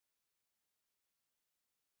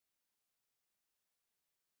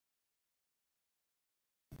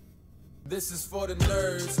This is for the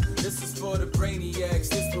nerds, this is for the brainiacs,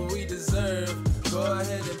 this what we deserve. Go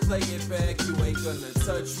ahead and play it back, you ain't gonna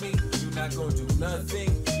touch me, you not gonna do nothing,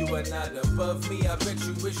 you are not above me, I bet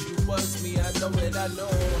you wish you was me, I know it, I know.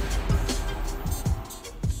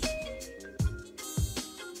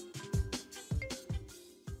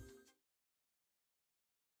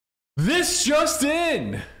 This just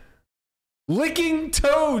in! Licking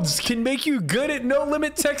toads can make you good at No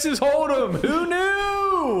Limit Texas Hold'em. Who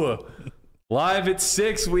knew? Live at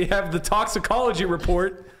 6, we have the toxicology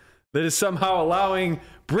report that is somehow allowing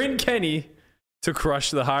Bryn Kenny to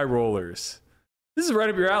crush the high rollers. This is right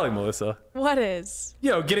up your alley, Melissa. What is?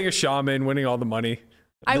 You know, getting a shaman, winning all the money.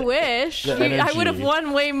 I wish. I would have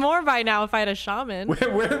won way more by now if I had a shaman.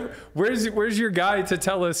 Where's your guy to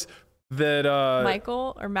tell us that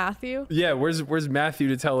Michael or Matthew? Yeah, where's Matthew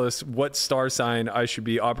to tell us what star sign I should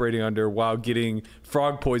be operating under while getting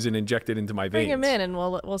frog poison injected into my veins? Bring him in and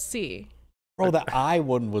we'll see. Bro, the eye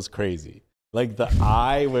one was crazy. Like the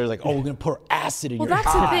eye where it's like, oh, we're gonna pour acid in your eye. Well,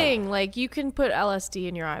 that's the thing. Like you can put LSD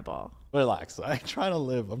in your eyeball. Relax. I'm trying to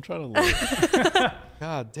live.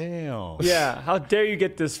 God damn. Yeah, how dare you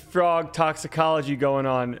get this frog toxicology going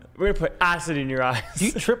on? We're gonna put acid in your eyes. Do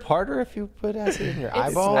you trip harder if you put acid in your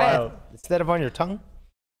eyeball wild. instead of on your tongue?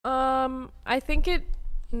 I think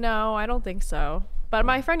no, I don't think so. But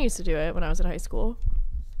my friend used to do it when I was in high school.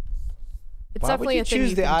 It's Why definitely would you a thing choose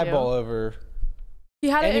you the can eyeball do. over He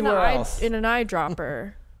had it anywhere else? in an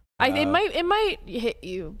eyedropper. It might hit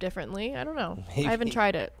you differently. I don't know. Maybe. I haven't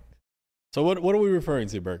tried it. So what are we referring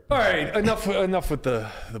to, Burke? All right, enough with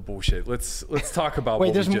the bullshit. Let's talk about Wait,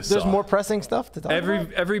 what we just there's saw. more pressing stuff to talk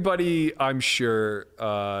about? Everybody, I'm sure,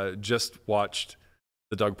 just watched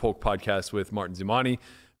the Doug Polk podcast with Martin Zimani.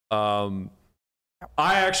 I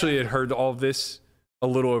actually had heard all of this a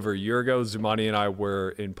little over a year ago. Zimani and I were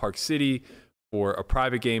in Park City for a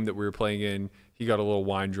private game that we were playing in. He got a little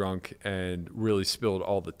wine drunk and really spilled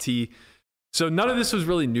all the tea. So none of this was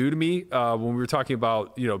really new to me when we were talking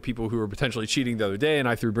about, people who were potentially cheating the other day, and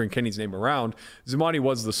I threw Bryn Kenny's name around. Zimani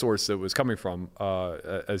was the source that was coming from,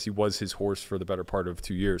 as he was his horse for the better part of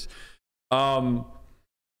 2 years. I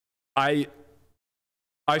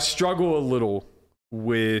struggle a little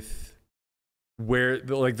with where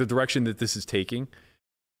the direction that this is taking.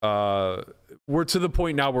 We're to the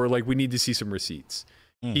point now where we need to see some receipts.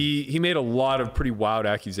 He made a lot of pretty wild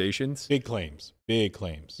accusations. Big claims.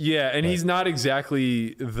 Yeah, and he's not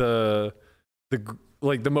exactly the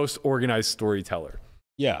most organized storyteller.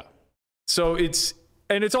 Yeah. So it's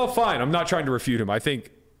all fine. I'm not trying to refute him. I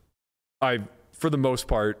think for the most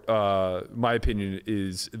part, my opinion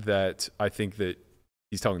is that I think that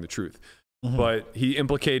he's telling the truth. Mm-hmm. But he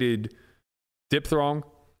implicated Dipthrong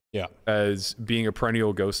as being a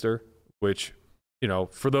perennial ghoster, which,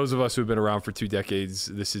 for those of us who've been around for 2 decades,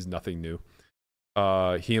 this is nothing new.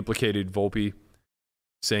 He implicated Volpe,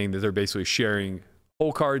 saying that they're basically sharing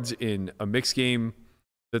hole cards in a mixed game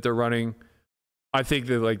that they're running. I think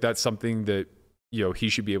that that's something that he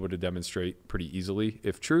should be able to demonstrate pretty easily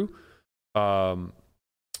if true.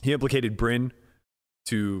 He implicated Bryn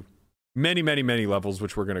to many, many, many levels,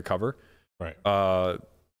 which we're going to cover. Right.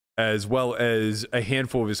 As well as a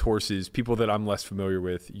handful of his horses, people that I'm less familiar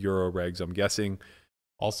with, Euro Regs, I'm guessing.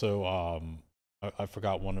 Also, I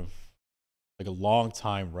forgot one of a long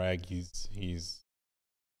time reg. He's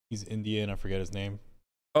Indian. I forget his name.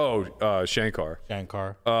 Oh, Shankar.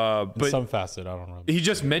 But some facet, I don't know. He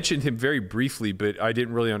just mentioned him very briefly, but I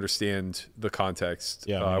didn't really understand the context.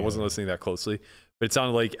 Yeah, I wasn't listening that closely. But it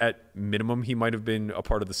sounded like at minimum he might have been a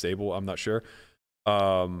part of the stable. I'm not sure.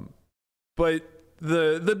 But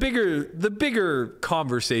the bigger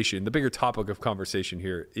conversation, the bigger topic of conversation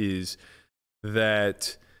here is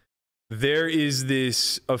that there is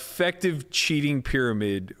this effective cheating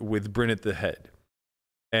pyramid with Bryn at the head.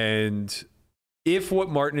 And if what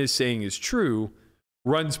Martin is saying is true,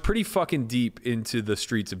 runs pretty fucking deep into the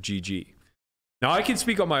streets of GG. Now, I can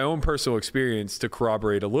speak on my own personal experience to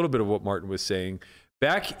corroborate a little bit of what Martin was saying.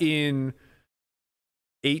 Back in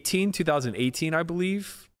 2018, I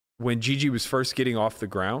believe, when GG was first getting off the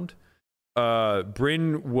ground,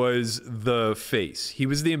 Bryn was the face. He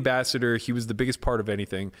was the ambassador. He was the biggest part of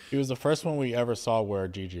anything. He was the first one we ever saw wear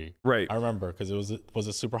GG. Right. I remember because it was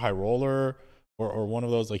a super high roller or one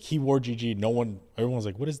of those. He wore GG. Everyone was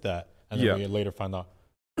like, what is that? And then we later found out.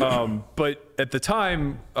 But at the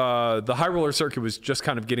time, the high roller circuit was just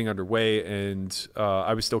kind of getting underway, and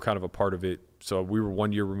I was still kind of a part of it. So we were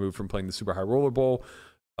 1 year removed from playing the Super High Roller Bowl.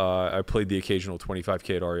 I played the occasional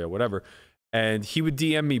 25K at Aria, whatever. And he would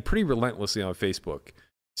DM me pretty relentlessly on Facebook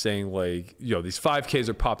saying these 5Ks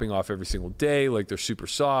are popping off every single day. They're super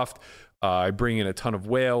soft. I bring in a ton of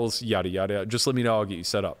whales, yada, yada. Just let me know. I'll get you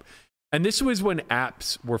set up. And this was when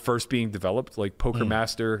apps were first being developed, like Poker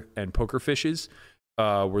Master and Poker Fishes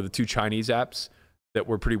were the two Chinese apps that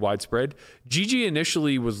were pretty widespread. GG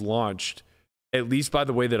initially was launched, at least by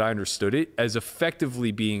the way that I understood it, as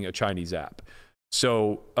effectively being a Chinese app.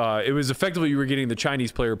 So it was effectively you were getting the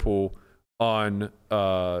Chinese player pool on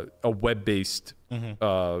a web-based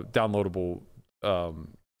downloadable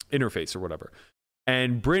interface or whatever.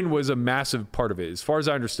 And Bryn was a massive part of it. As far as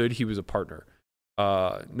I understood, he was a partner.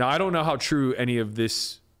 Now, I don't know how true any of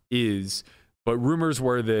this is, but rumors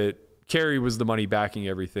were that Carey was the money backing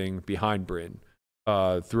everything behind Bryn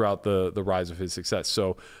throughout the rise of his success.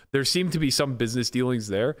 So there seemed to be some business dealings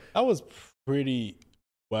there. That was pretty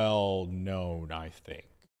well known, I think.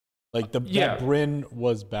 Like that Bryn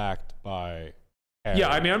was backed by Carey. Yeah,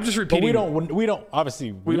 I mean, I'm just repeating. But we don't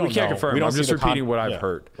obviously we can't confirm. I'm just repeating what I've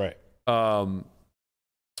heard. Right.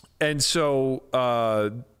 And so,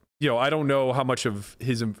 I don't know how much of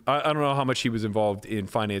his, I don't know how much he was involved in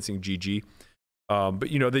financing GG. But,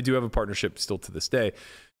 they do have a partnership still to this day.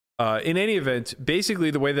 In any event,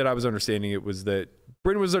 basically the way that I was understanding it was that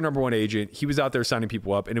Bryn was their number one agent. He was out there signing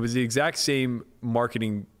people up, and it was the exact same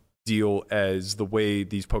marketing deal as the way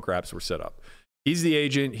these poker apps were set up. He's the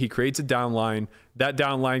agent. He creates a downline. That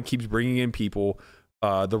downline keeps bringing in people.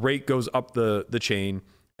 The rate goes up the chain,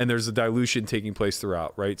 and there's a dilution taking place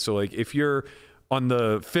throughout, right? So like if you're on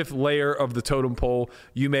the 5th layer of the totem pole,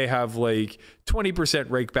 you may have like 20%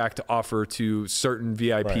 rake back to offer to certain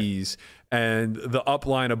VIPs, and the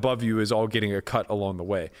upline above you is all getting a cut along the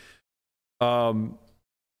way.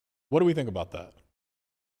 What do we think about that?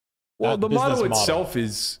 Well, the model itself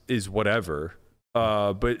is whatever,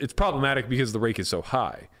 but it's problematic because the rake is so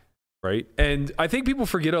high, right? And I think people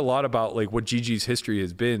forget a lot about like what GG's history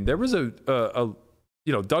has been. There was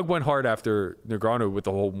Doug went hard after Negreanu with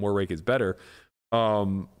the whole more rake is better.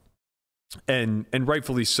 And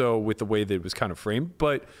rightfully so with the way that it was kind of framed.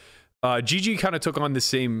 But GG kind of took on the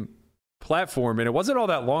same platform, and it wasn't all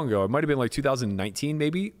that long ago. It might have been like 2019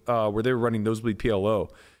 maybe, where they were running Nosebleed PLO.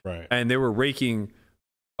 Right. And they were raking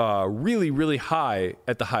really, really high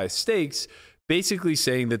at the highest stakes, basically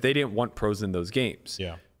saying that they didn't want pros in those games.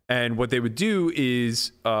 Yeah. And what they would do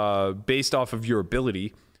is, based off of your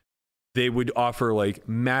ability, they would offer like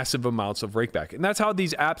massive amounts of rake back. And that's how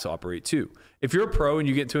these apps operate too. If you're a pro and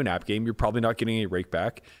you get into an app game, you're probably not getting any rake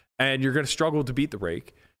back, and you're going to struggle to beat the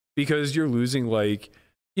rake because you're losing like,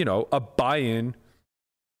 a buy-in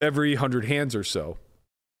every 100 hands or so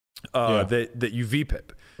that you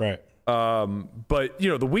VPIP. Right. But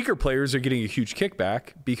the weaker players are getting a huge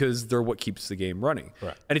kickback because they're what keeps the game running.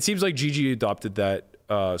 Right. And it seems like GG adopted that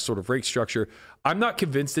sort of rake structure. I'm not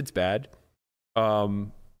convinced it's bad.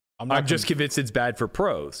 I'm just convinced it's bad for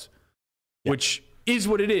pros, which is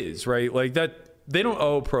what it is, right? Like that, they don't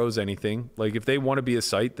owe pros anything. Like if they want to be a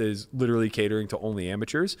site that is literally catering to only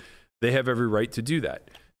amateurs, they have every right to do that.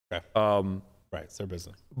 Okay. Right, it's their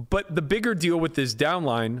business. But the bigger deal with this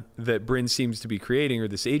downline that Bryn seems to be creating, or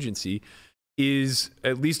this agency, is,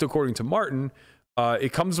 at least according to Martin,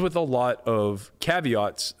 it comes with a lot of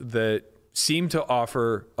caveats that seem to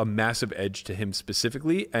offer a massive edge to him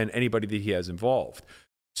specifically and anybody that he has involved.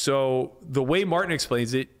 So the way Martin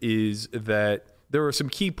explains it is that there are some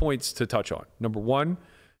key points to touch on. Number one,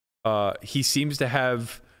 he seems to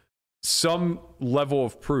have some level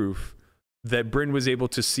of proof that Bryn was able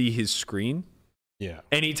to see his screen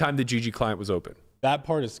anytime the GG client was open. That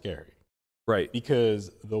part is scary. Right.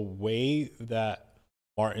 Because the way that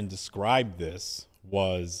Martin described this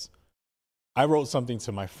was, I wrote something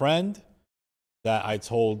to my friend that I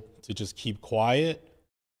told to just keep quiet,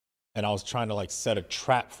 and I was trying to like set a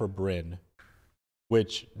trap for Bryn,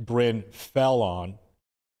 which Bryn fell on,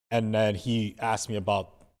 and then he asked me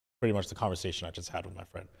about pretty much the conversation I just had with my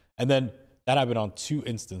friend. And then that happened on 2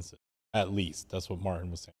 instances, at least. That's what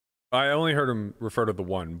Martin was saying. I only heard him refer to the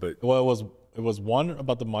one, but... Well, it was one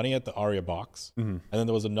about the money at the Aria box, and then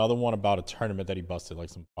there was another one about a tournament that he busted, like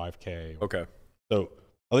some 5K. Okay. So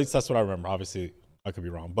at least that's what I remember. Obviously, I could be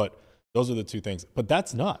wrong, but those are the 2 things. But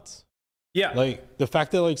that's nuts. Yeah. Like the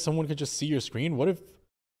fact that like someone could just see your screen. What if?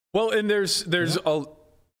 Well, and it's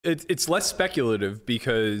less speculative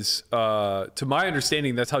because, to my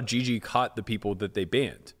understanding, that's how GG caught the people that they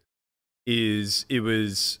banned. It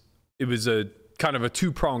was a kind of a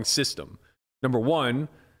 2-pronged system. Number one,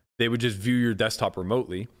 they would just view your desktop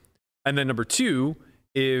remotely, and then number 2,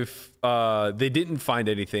 if they didn't find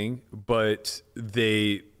anything, but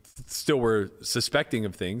they still were suspecting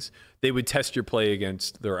of things, they would test your play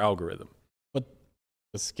against their algorithm. But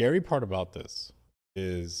the scary part about this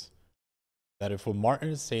is that if what Martin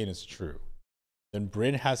is saying is true, then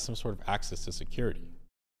Bryn has some sort of access to security.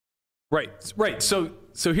 Right. So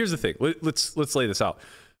here's the thing. Let's lay this out.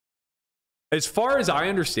 As far as I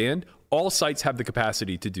understand, all sites have the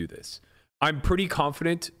capacity to do this. I'm pretty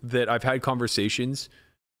confident that I've had conversations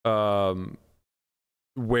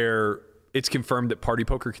where it's confirmed that Party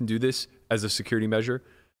Poker can do this as a security measure.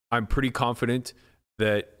 I'm pretty confident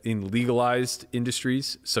that in legalized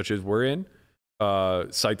industries such as we're in,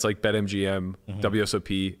 sites like BetMGM,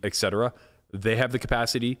 WSOP, etc., they have the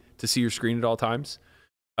capacity to see your screen at all times.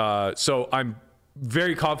 So I'm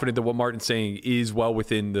very confident that what Martin's saying is well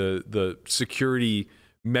within the security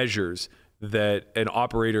measures that an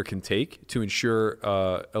operator can take to ensure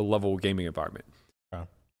a level gaming environment. Yeah.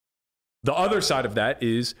 The other side of that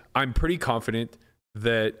is I'm pretty confident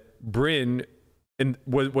that Bryn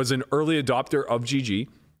was an early adopter of GG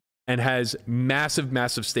and has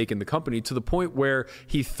massive stake in the company to the point where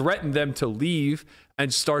he threatened them to leave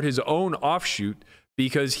and start his own offshoot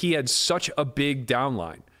because he had such a big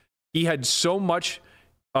downline. He had so much,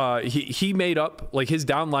 he made up, like his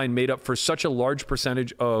downline made up for such a large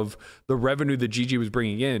percentage of the revenue that GG was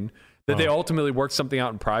bringing in that they ultimately worked something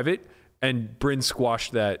out in private, and Bryn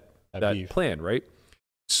squashed that plan, right?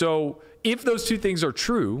 So if those two things are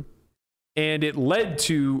true, and it led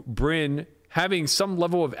to Bryn having some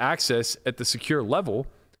level of access at the secure level,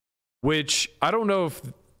 which I don't know if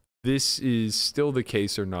this is still the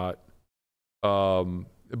case or not.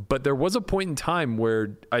 But there was a point in time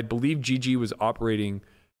where I believe GG was operating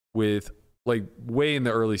with, like, way in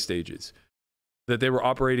the early stages, that they were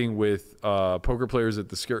operating with poker players at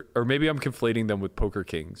the skirt, or maybe I'm conflating them with Poker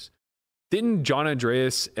Kings. Didn't John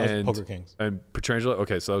Andreas and Poker Kings and Petrangelo?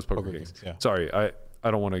 Okay, so that was Poker Kings. Yeah. Sorry, I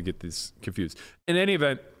don't want to get this confused. In any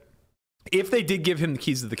event, if they did give him the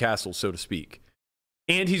keys to the castle, so to speak,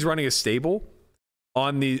 and he's running a stable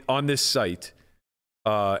on this site,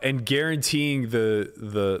 and guaranteeing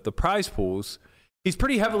the prize pools, he's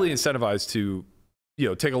pretty heavily incentivized to,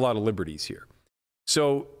 take a lot of liberties here.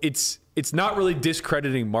 So it's not really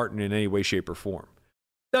discrediting Martin in any way, shape, or form.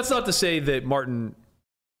 That's not to say that Martin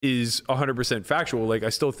is 100% factual. Like, I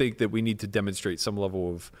still think that we need to demonstrate some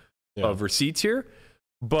level of receipts here.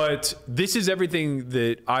 But this is everything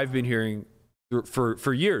that I've been hearing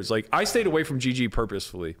for years. Like, I stayed away from GG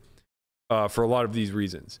purposefully for a lot of these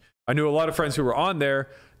reasons. I knew a lot of friends who were on there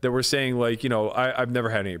that were saying, like, I've never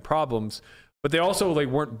had any problems, but they also, like,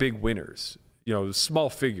 weren't big winners, small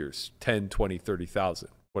figures, 10, 20, 30,000,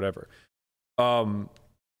 whatever. So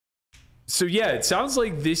yeah, it sounds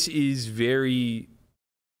like this is very,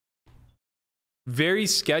 very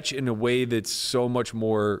sketch in a way that's so much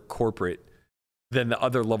more corporate than the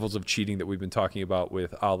other levels of cheating that we've been talking about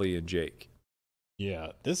with Ali and Jake.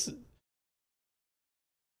 Yeah, They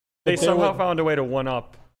somehow found a way to one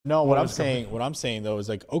up. No, what I'm saying though is,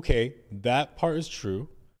 like, okay, that part is true,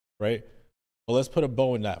 right? But let's put a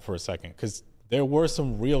bow in that for a second, because there were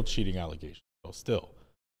some real cheating allegations though, still,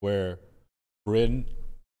 where Bryn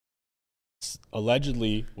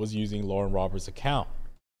allegedly was using Lauren Roberts' account.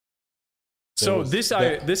 So this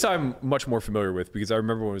I'm much more familiar with, because I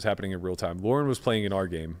remember when it was happening in real time. Lauren was playing in our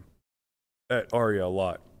game at Aria a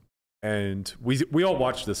lot, and we all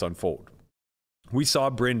watched this unfold. We saw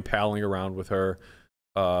Bryn palling around with her.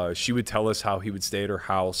 She would tell us how he would stay at her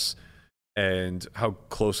house and how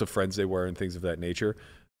close of friends they were and things of that nature.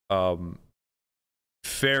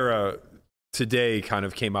 Farah today kind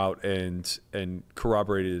of came out and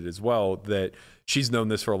corroborated it as well, that she's known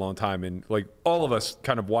this for a long time, and, like, all of us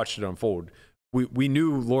kind of watched it unfold. We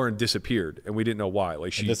knew Lauren disappeared, and we didn't know why.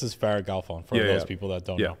 Like, and this is Farah Galfon for those people that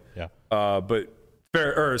don't know. Yeah. But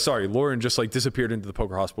Lauren just, like, disappeared into the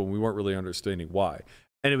poker hospital, and we weren't really understanding why.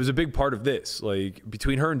 And it was a big part of this. Like,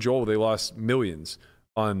 between her and Joel, they lost millions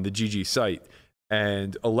on the GG site,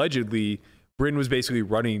 and allegedly Bryn was basically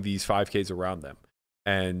running these 5Ks around them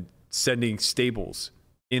and sending stables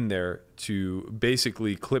in there to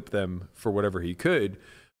basically clip them for whatever he could.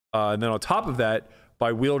 And then on top of that,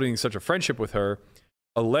 by wielding such a friendship with her,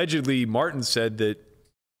 allegedly Martin said that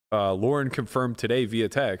Lauren confirmed today via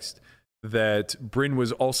text that Bryn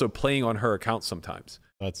was also playing on her account sometimes.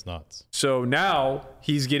 That's nuts. So now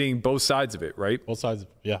he's getting both sides of it, right? Both sides.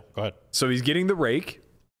 Yeah, go ahead. So he's getting the rake.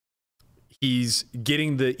 He's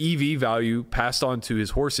getting the EV value passed on to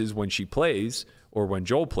his horses when she plays or when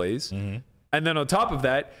Joel plays. Mm-hmm. And then on top of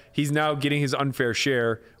that, he's now getting his unfair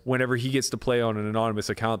share whenever he gets to play on an anonymous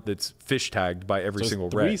account that's fish tagged by every single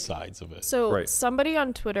red. Three sides of it. So somebody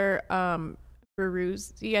on Twitter,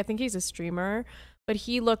 Beruzzi, I think he's a streamer, but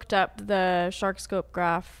he looked up the Sharkscope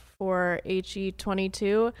graph for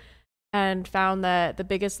HE22, and found that the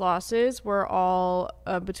biggest losses were all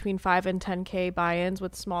between 5 and 10K buy-ins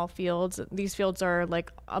with small fields. These fields are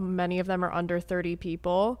like many of them are under 30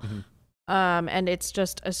 people. And it's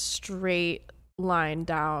just a straight line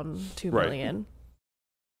down 2 Right. million.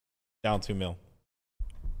 Down 2 mil.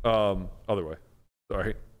 Other way.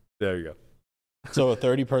 Sorry. There you go. So a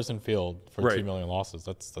 30-person field for Right. 2 million losses.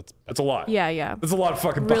 That's That's a lot. Yeah. That's a lot of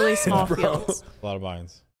fucking Really buy-ins, small bro. fields. a lot of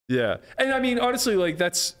buy-ins. Yeah. And I mean, honestly, like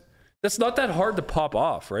that's not that hard to pop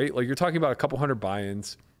off, right? Like you're talking about a couple hundred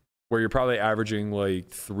buy-ins where you're probably averaging like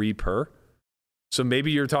 3 per. So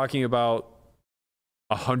maybe you're talking about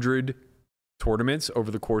 100 tournaments over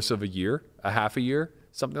the course of a year, a half a year,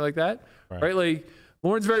 something like that. Right? Like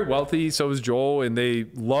Lauren's very wealthy, so is Joel, and they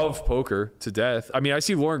love poker to death. I mean, I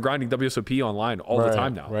see Lauren grinding WSOP online all the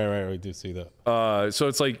time now. Right. We do see that. So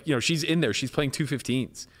it's like, you know, she's in there. She's playing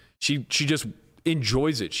 215s. She just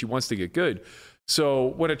enjoys it. She wants to get good. So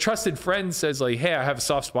when a trusted friend says like, hey, I have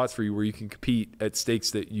soft spots for you where you can compete at stakes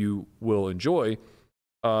that you will enjoy,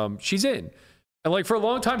 she's in. And like for a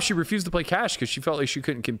long time, she refused to play cash because she felt like she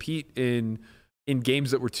couldn't compete in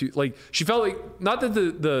games that were too, like, she felt like, not that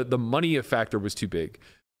the money factor was too big,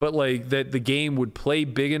 but like that the game would play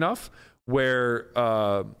big enough where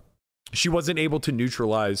she wasn't able to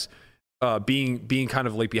neutralize being kind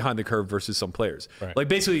of like behind the curve versus some players. Right. Like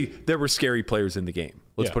basically there were scary players in the game.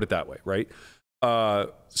 Let's put it that way, right?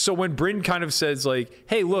 So when Bryn kind of says like,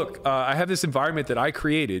 hey, look, I have this environment that I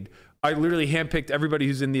created. I literally handpicked everybody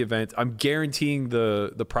who's in the event. I'm guaranteeing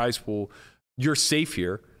the prize pool. You're safe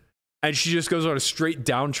here. And she just goes on a straight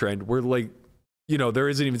downtrend where, like, you know, there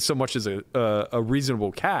isn't even so much as a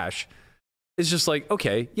reasonable cash. It's just like,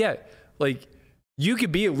 okay, yeah, like you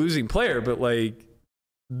could be a losing player, but like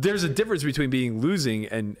there's a difference between being losing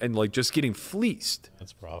and like just getting fleeced.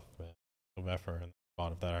 That's rough, man. No effort and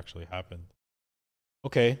thought if that actually happened.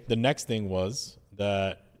 Okay, the next thing was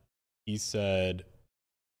that he said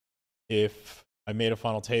if I made a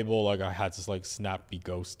final table, like I had to like snap be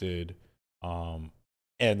ghosted.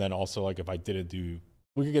 And then also like if I didn't do,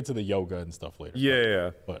 we could get to the yoga and stuff later.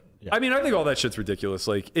 Yeah. But yeah. I mean, I think all that shit's ridiculous.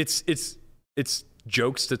 Like it's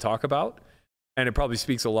jokes to talk about, and it probably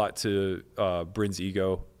speaks a lot to Bryn's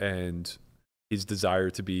ego and his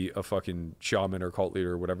desire to be a fucking shaman or cult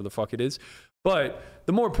leader or whatever the fuck it is. But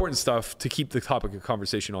the more important stuff to keep the topic of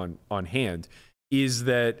conversation on hand is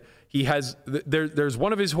that he has there's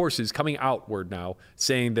one of his horses coming outward now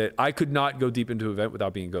saying that I could not go deep into an event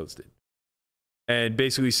without being ghosted. And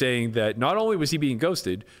basically saying that not only was he being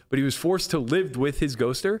ghosted, but he was forced to live with his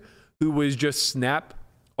ghoster who was just snap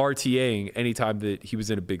RTAing anytime that he was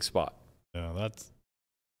in a big spot. Yeah, that's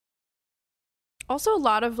Also a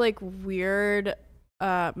lot of like weird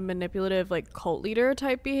manipulative like cult leader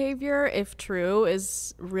type behavior, if true,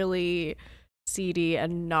 is really seedy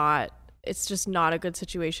and not, it's just not a good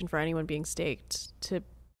situation for anyone being staked to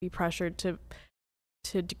be pressured to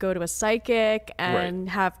go to a psychic and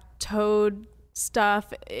have toad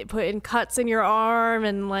stuff put in cuts in your arm,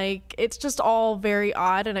 and like it's just all very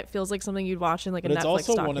odd, and it feels like something you'd watch in like but a it's Netflix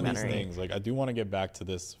also documentary. one of these things. Like I do want to get back to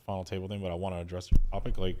this final table thing, but I want to address your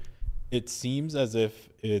topic. Like it seems as if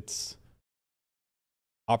it's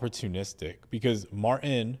opportunistic because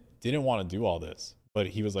Martin didn't want to do all this, but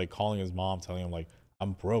he was like calling his mom, telling him like,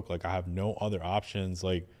 I'm broke, like I have no other options,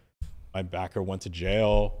 like my backer went to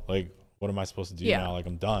jail, like what am I supposed to do now? Like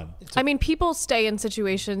I'm done. I mean, people stay in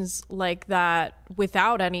situations like that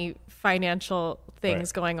without any financial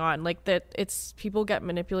things going on. Like that, it's people get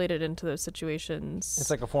manipulated into those situations.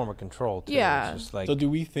 It's like a form of control too. Yeah. It's just like, So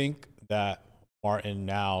do we think that Martin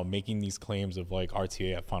now making these claims of like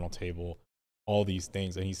RTA at final table, all these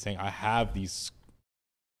things, and he's saying I have these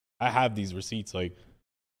receipts, like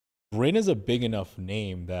Bryn is a big enough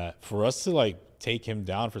name that for us to like take him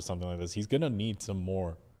down for something like this, he's gonna need some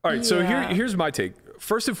more. All right, so Yeah. here's my take.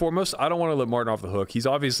 First and foremost, I don't want to let Martin off the hook. He's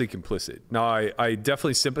obviously complicit. Now, I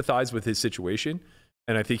definitely sympathize with his situation,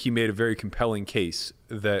 and I think he made a very compelling case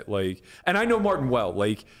that, like, and I know Martin well.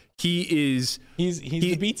 Like, he's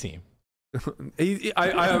the B team. I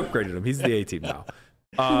upgraded him. He's the A team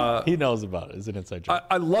now. He knows about it. It's an inside joke.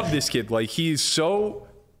 I love this kid. Like, he's so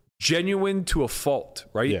genuine to a fault,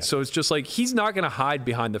 right? Yeah. So it's just like he's not going to hide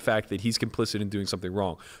behind the fact that he's complicit in doing something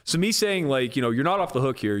wrong. So me saying like, you know, you're not off the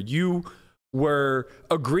hook here. You were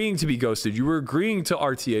agreeing to be ghosted. You were agreeing to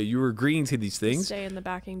RTA. You were agreeing to these things. Stay in the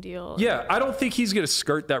backing deal. Yeah, I don't think he's going to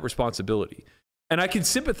skirt that responsibility. And I can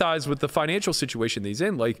sympathize with the financial situation that he's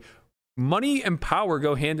in. Like, money and power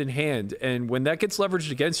go hand in hand. And when that gets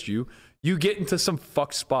leveraged against you, you get into some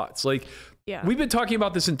fucked spots. Like, we've been talking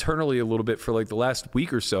about this internally a little bit for like the last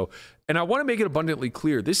week or so. And I want to make it abundantly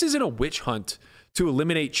clear. This isn't a witch hunt to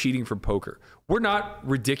eliminate cheating from poker. We're not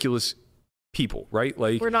ridiculous people, right?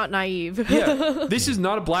 Like, We're not naive. yeah, this is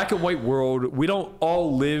not a black and white world. We don't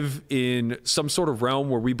all live in some sort of realm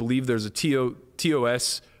where we believe there's a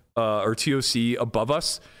TOS or TOC above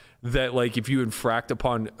us that, like, if you infract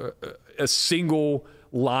upon a single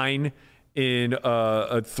line in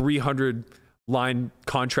a 300 line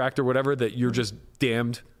contract or whatever, that you're just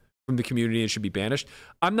damned from the community and should be banished.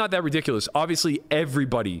 I'm not that ridiculous. Obviously,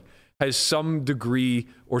 everybody has some degree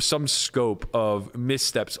or some scope of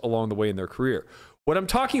missteps along the way in their career. What I'm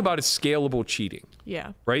talking about is scalable cheating.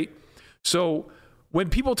 Yeah. Right? So when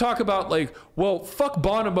people talk about, like, well, fuck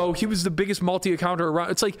Bonomo, he was the biggest multi-accounter around.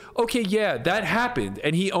 It's like, okay, yeah, that happened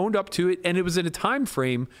and he owned up to it, and it was in a time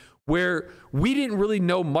frame where we didn't really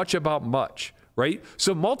know much about much, right?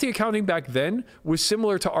 So multi-accounting back then was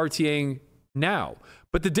similar to RTAing now.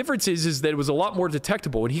 But the difference is that it was a lot more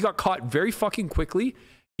detectable, and he got caught very fucking quickly.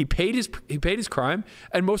 He paid his crime,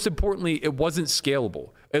 and most importantly, it wasn't scalable.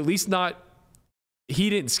 At least not, he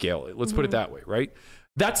didn't scale it. Let's put it that way, right?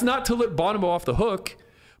 That's not to let Bonomo off the hook,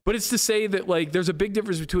 but it's to say that, like, there's a big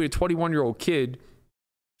difference between a 21-year-old kid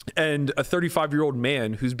and a 35-year-old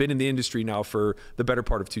man who's been in the industry now for the better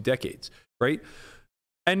part of 2 decades, right?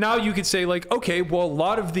 And now you could say, like, okay, well, a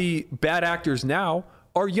lot of the bad actors now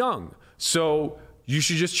are young, so you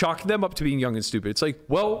should just chalk them up to being young and stupid. It's like,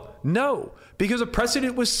 well, no, because a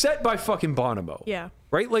precedent was set by fucking Bonomo. Yeah.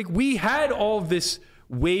 Right? Like, we had all of this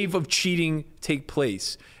wave of cheating take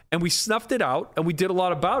place, and we snuffed it out, and we did a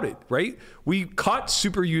lot about it, right? We caught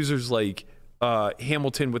super users like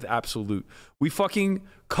Hamilton with Absolute. We fucking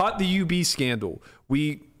caught the UB scandal.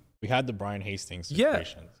 We had the Brian Hastings yeah.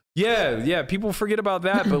 situation. Yeah. People forget about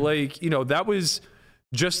that, but, like, you know, that was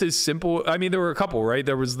just as simple. I mean, there were a couple, right?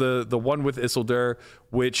 There was the one with Isildur,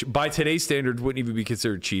 which by today's standard wouldn't even be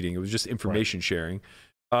considered cheating. It was just information sharing.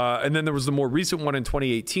 And then there was the more recent one in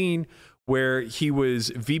 2018 where he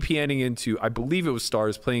was VPNing into, I believe it was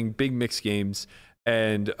Stars, playing big mixed games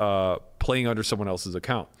and playing under someone else's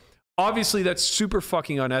account. Obviously, that's super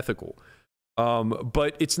fucking unethical,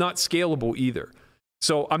 but it's not scalable either.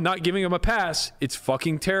 So I'm not giving him a pass. It's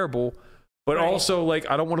fucking terrible. But also, like,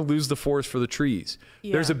 I don't want to lose the forest for the trees.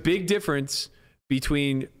 Yeah. There's a big difference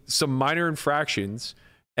between some minor infractions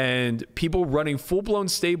and people running full-blown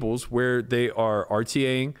stables where they are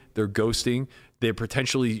RTAing, they're ghosting, they're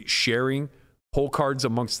potentially sharing hole cards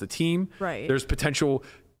amongst the team. Right. There's potential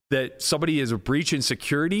that somebody is a breach in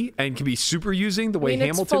security and can be super using the way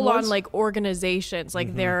Hamilton it's full was. on, like, organizations.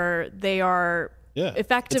 Like, they are Yeah.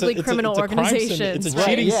 effectively criminal organizations. It's a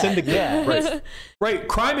cheating syndicate. Yeah. Right.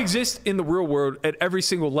 Crime exists in the real world at every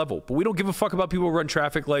single level, but we don't give a fuck about people who run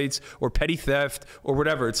traffic lights or petty theft or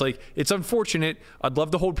whatever. It's like, it's unfortunate. I'd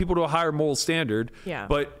love to hold people to a higher moral standard. Yeah.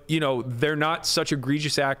 But, you know, they're not such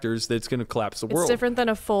egregious actors that it's going to collapse the world. It's different than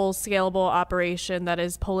a full scalable operation that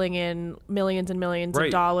is pulling in millions and millions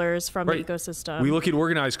of dollars from the ecosystem. We look at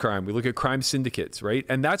organized crime. We look at crime syndicates, right?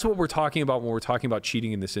 And that's what we're talking about when we're talking about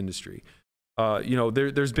cheating in this industry. You know,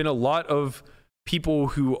 there's been a lot of people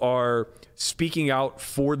who are speaking out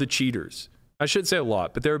for the cheaters. I shouldn't say a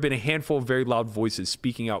lot, but there have been a handful of very loud voices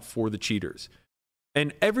speaking out for the cheaters.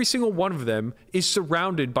 And every single one of them is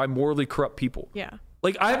surrounded by morally corrupt people. Yeah.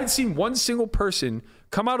 Like, I haven't seen one single person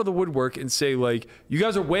come out of the woodwork and say, like, you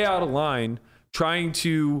guys are way out of line trying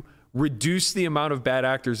to reduce the amount of bad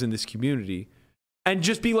actors in this community and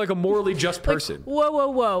just be like a morally just person. Like,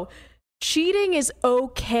 whoa. Cheating is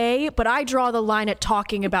okay, but I draw the line at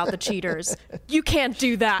talking about the cheaters. You can't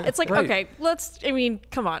do that. It's like, okay,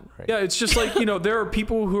 come on. Yeah, it's just like, you know, there are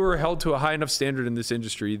people who are held to a high enough standard in this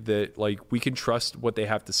industry that, like, we can trust what they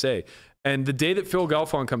have to say. And the day that Phil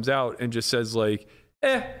Galfond comes out and just says, like,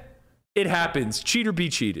 it happens, cheat or be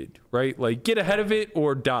cheated, right? Like, get ahead of it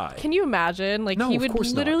or die. Can you imagine? Like, No, he of would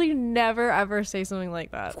course not. literally never, ever say something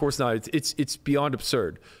like that. Of course not. It's beyond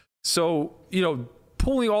absurd. So, you know,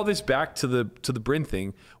 pulling all this back to the Bryn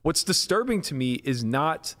thing, what's disturbing to me is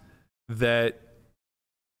not that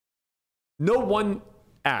no one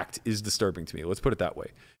act is disturbing to me. Let's put it that way.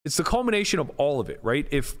 It's the culmination of all of it, right?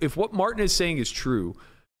 If what Martin is saying is true,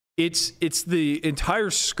 it's the entire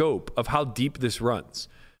scope of how deep this runs.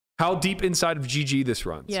 How deep inside of GG this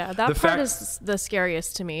runs. Yeah, that part is the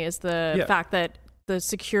scariest to me, is the fact that the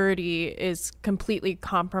security is completely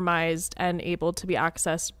compromised and able to be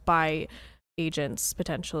accessed by agents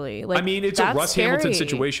potentially. Like, I mean, it's a Russ scary. Hamilton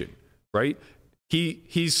situation, right?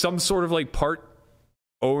 He's some sort of like part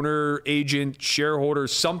owner, agent, shareholder,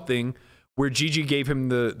 something, where Gigi gave him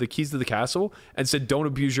the keys to the castle and said, don't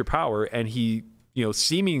abuse your power. And he, you know,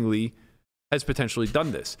 seemingly has potentially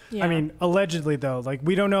done this. Yeah. I mean, allegedly though, like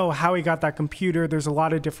we don't know how he got that computer. There's a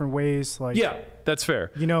lot of different ways. Like, Yeah, that's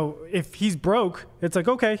fair. you know, if he's broke, it's like,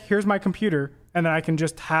 okay, here's my computer, and then I can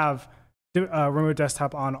just have remote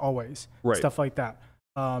desktop on always. Right. Stuff like that.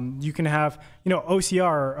 You can have, you know,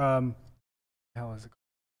 OCR. Hell is it called?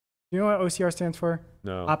 You know what OCR stands for?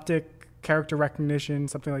 No. Optic character recognition,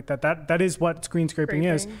 something like that. That is what screen scraping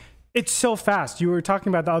is. Scraping. It's so fast. You were talking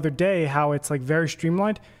about the other day how it's like very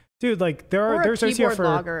streamlined. Dude, like or there's a OCR keyboard for.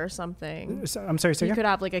 logger or something. I'm sorry, say You again? could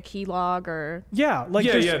have like a key log or Yeah, like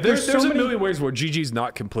There's so a many. million ways where Gigi's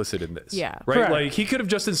not complicit in this. Yeah. Right? Correct. Like he could have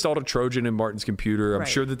just installed a Trojan in Martin's computer. I'm Right.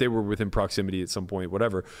 sure that they were within proximity at some point,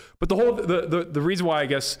 whatever. But the reason why I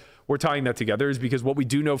guess we're tying that together is because what we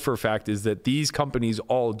do know for a fact is that these companies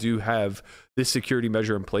all do have this security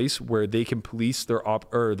measure in place where they can police their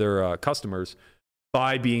customers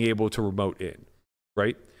by being able to remote in,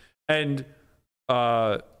 right? And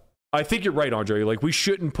I think you're right, Andre. Like we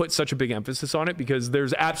shouldn't put such a big emphasis on it because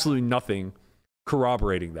there's absolutely nothing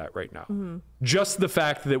corroborating that right now. Mm-hmm. Just the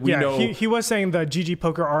fact that we know. He was saying the GG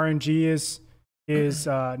Poker RNG is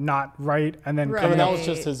not right, and then Right. I mean, that coming was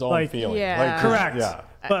just his own Like, feeling. yeah. Like, 'cause- correct. Yeah.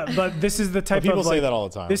 But this is the type But people of say like, that all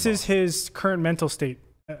the time. This is his current mental state.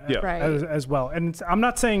 Yeah. Right. As well, and I'm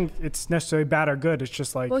not saying it's necessarily bad or good. It's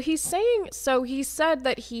just like Well, he said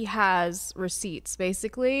that he has receipts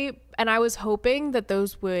basically, and I was hoping that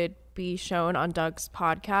those would be shown on Doug's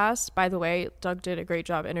podcast. By the way, Doug did a great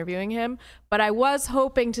job interviewing him, but I was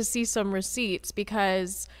hoping to see some receipts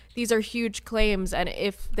because these are huge claims, and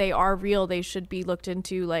if they are real, they should be looked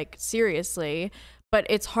into like seriously. But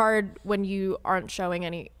it's hard when you aren't showing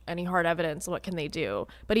any hard evidence. What can they do?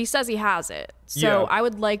 But he says he has it. So Yeah. I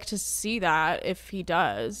would like to see that if he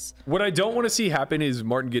does. What I don't want to see happen is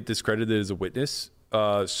Martin get discredited as a witness.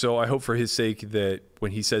 So I hope for his sake that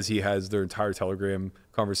when he says he has their entire Telegram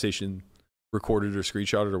conversation recorded or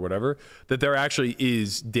screenshotted or whatever, that there actually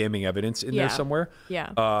is damning evidence in Yeah. there somewhere.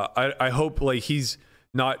 Yeah. I hope like he's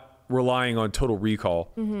not relying on total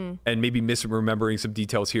recall Mm-hmm. and maybe misremembering some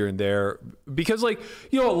details here and there, because like,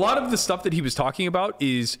 you know, a lot of the stuff that he was talking about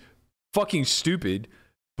is fucking stupid,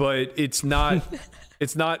 but it's not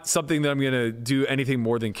it's not something that I'm gonna do anything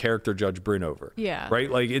more than character judge Bryn over. Yeah. Right,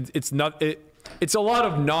 like it's not it's a lot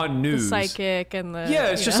of The non-news. psychic and the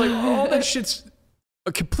Yeah, it's you just know. like all that shit's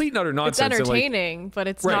a complete and utter It's nonsense. and, like, entertaining, but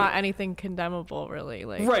it's Right. not anything condemnable, really.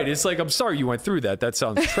 Like, right. It's like, I'm sorry you went through that. That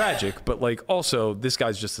sounds tragic, but like also this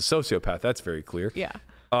guy's just a sociopath. That's very clear. yeah,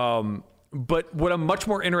 But what I'm much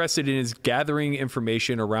more interested in is gathering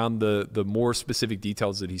information around the more specific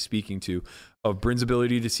details that he's speaking to of Bryn's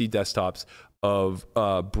ability to see desktops, of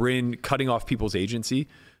Bryn cutting off people's agency.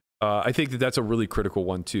 I think that that's a really critical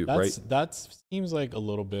one too, right? That seems like a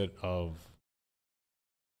little bit of.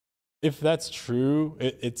 If that's true,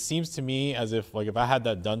 it seems to me as if like if I had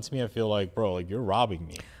that done to me, I feel like, bro, like you're robbing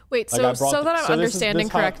me. Wait, Like, so I brought so that I'm so this is- understanding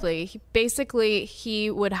this how- correctly, basically he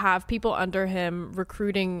would have people under him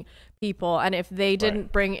recruiting people, and if they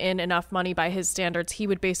didn't bring in enough money by his standards, he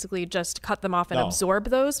would basically just cut them off and No. absorb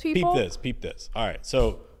those people. Peep this. All right,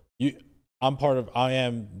 so I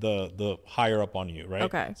am the higher up on you, right?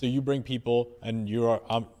 Okay. So you bring people, and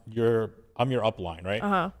I'm your upline, right?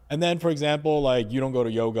 Uh-huh. And then, for example, like you don't go to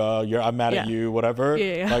yoga, I'm mad at Yeah. you, whatever.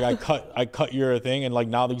 Yeah, yeah. Like I cut your thing, and like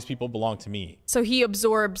now these people belong to me. So he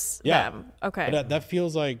absorbs Yeah. them. Okay. But that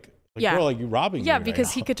feels like Yeah. bro, like you're robbing me. Yeah, right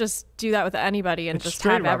because he now. could just do that with anybody and It's just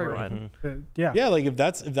straight have robbery. everyone. yeah. Yeah, like if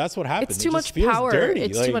that's what happened, It's it too just much feels power. dirty.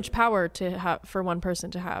 It's like, too much power to have for one person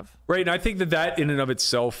to have. Right, and I think that in and of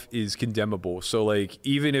itself is condemnable. So, like,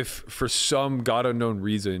 even if for some God unknown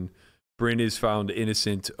reason, Bryn is found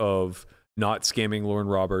innocent of not scamming Lauren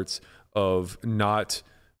Roberts, of not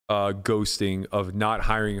ghosting, of not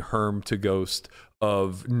hiring Herm to ghost,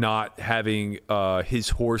 of not having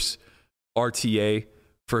his horse RTA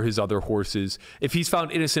for his other horses. If he's found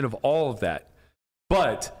innocent of all of that,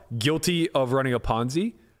 but guilty of running a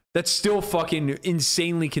Ponzi, that's still fucking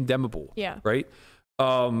insanely condemnable. Yeah. Right?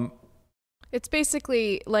 It's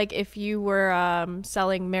basically like if you were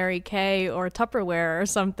selling Mary Kay or Tupperware or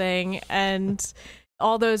something, and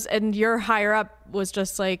all those, and your higher up was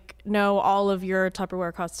just like, no, all of your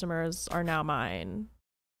Tupperware customers are now mine.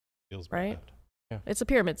 feels right? bad, It's a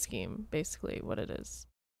pyramid scheme, basically, what it is.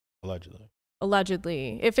 allegedly.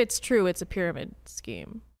 Allegedly, if it's true, it's a pyramid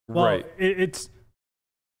scheme. Well, Right. It's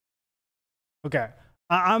okay.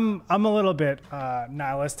 I'm a little bit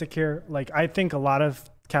nihilistic here. Like I think a lot of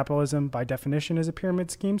capitalism, by definition, is a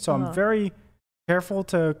pyramid scheme. So I'm very careful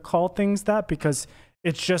to call things that because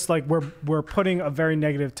it's just like we're putting a very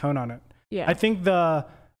negative tone on it. Yeah. I think the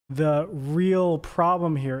real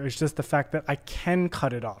problem here is just the fact that I can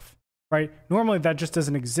cut it off. right? Normally that just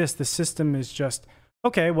doesn't exist. The system is just,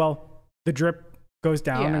 okay, well, the drip goes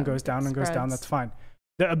down Yeah, and goes down and goes down. spreads. That's fine.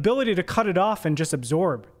 The ability to cut it off and just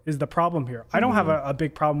absorb is the problem here. I don't have a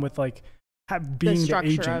big problem with like being the the structure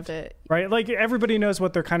agent, of it. right? Like everybody knows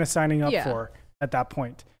what they're kind of signing up Yeah. for at that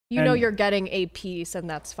point. You know And- you're getting a piece, and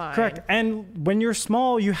that's fine. Correct. And when you're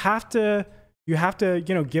small, you have to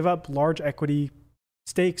give up large equity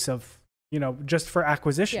stakes of, just for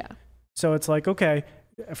acquisition. Yeah. So it's like, okay,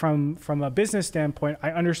 from a business standpoint,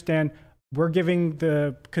 I understand we're giving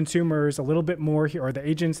the consumers a little bit more here, or the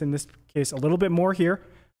agents in this case a little bit more here,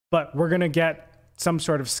 but we're gonna get some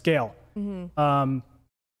sort of scale.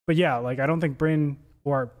 But yeah, like I don't think Bryn,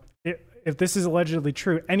 or if this is allegedly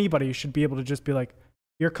true, anybody should be able to just be like,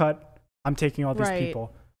 you're cut, I'm taking all these Right.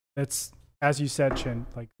 people. It's, as you said, Chin,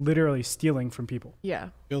 like literally stealing from people. Yeah.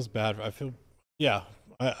 Feels bad.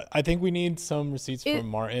 I think we need some receipts from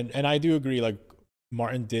Martin, and I do agree. Like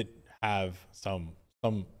Martin did have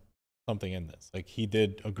something in this. Like he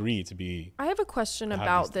did agree to be. I have a question have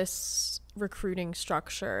about these- this recruiting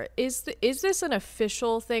structure. Is this an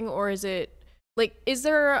official thing, or is it like, is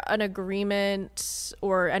there an agreement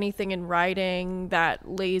or anything in writing that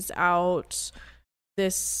lays out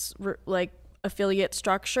this like affiliate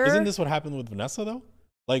structure? Isn't this what happened with Vanessa though?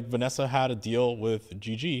 Like Vanessa had a deal with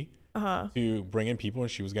GG to bring in people, and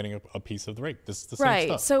she was getting a piece of the rake. This is the same right?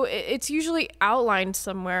 stuff. So it's usually outlined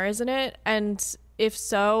somewhere, isn't it? And if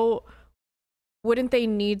so, wouldn't they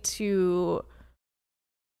need to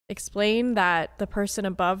explain that the person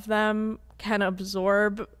above them can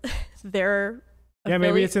absorb their Yeah, maybe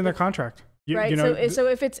affiliate- it's in their contract. right? So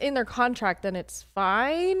if it's in their contract, then it's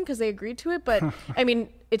fine because they agreed to it. But I mean,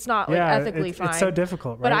 it's not like yeah, ethically fine. it's so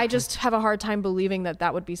difficult, right? But I just have a hard time believing that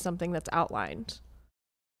that would be something that's outlined.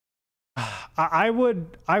 I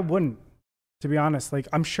wouldn't, to be honest. Like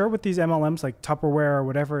I'm sure with these MLMs, like Tupperware or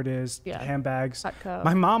whatever it is, Yeah. handbags. Cutco.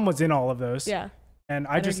 My mom was in all of those. Yeah. And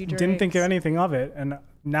I just Energy didn't think drinks. anything of it. And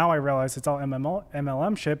now I realize it's all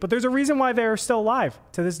MLM shit. But there's a reason why they're still alive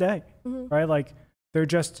to this day, right? Like they're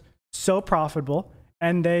just so profitable,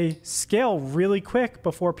 and they scale really quick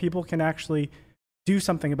before people can actually do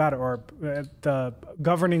something about it, or the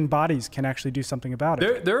governing bodies can actually do something about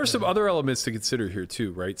it. There are some other elements to consider here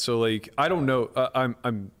too, right? So like, I don't know,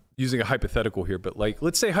 I'm using a hypothetical here, but like,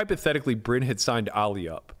 let's say hypothetically Bryn had signed Ali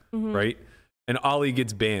up, right? And Ali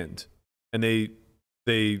gets banned, and they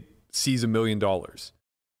seize $1 million.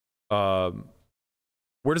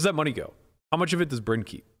 Where does that money go? How much of it does Bryn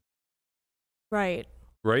keep? Right.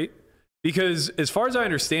 Right? Because as far as I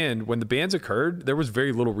understand, when the bans occurred, there was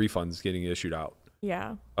very little refunds getting issued out.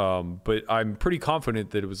 Yeah. But I'm pretty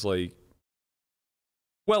confident that it was like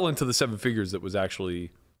well into the 7 figures that was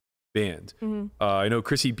actually banned. I know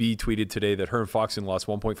Chrissy B tweeted today that her and Foxen lost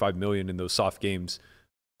 1.5 million in those soft games,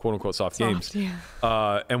 quote unquote soft games,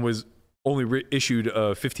 Yeah. and was only issued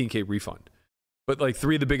a 15K refund. But like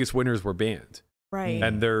 3 of the biggest winners were banned, Right.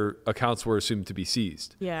 and their accounts were assumed to be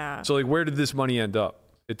seized. Yeah. So like, where did this money end up?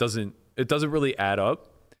 It doesn't really add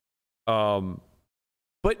up.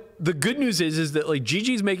 But the good news is that like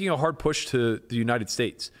Gigi's making a hard push to the United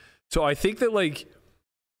States. So I think that like,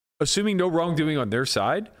 assuming no wrongdoing on their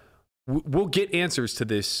side, we'll get answers to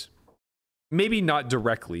this. Maybe not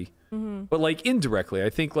directly, but like indirectly. I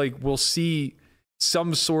think like we'll see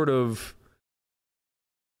some sort of.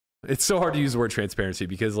 It's so hard to use the word transparency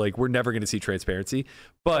because like we're never going to see transparency.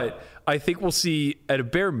 But I think we'll see at a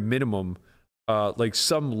bare minimum, like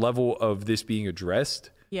some level of this being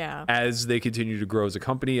addressed. Yeah. As they continue to grow as a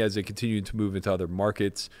company, as they continue to move into other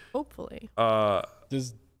markets. Hopefully.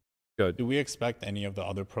 Do we expect any of the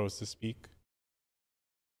other pros to speak?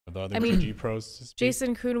 Or the other GG pros to speak?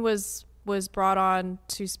 Jason Kuhn was brought on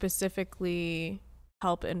to specifically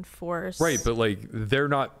help enforce. Right, but like they're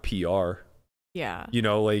not PR. Yeah. You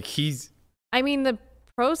know, like he's I mean, the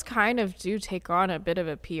pros kind of do take on a bit of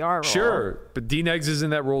a PR role. sure, but Dean Eggs is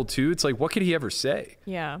in that role too. It's like, what could he ever say?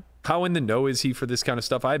 Yeah. How in the know is he for this kind of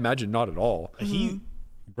stuff? I imagine not at all.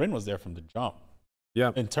 Bryn was there from the jump.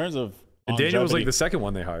 Yeah. In terms of And Daniel was like longevity- the second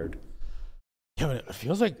one they hired. Yeah, but it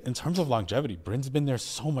feels like in terms of longevity, Bryn's been there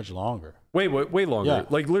so much longer. Way longer. Yeah.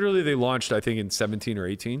 Like literally they launched, I think, in 17 or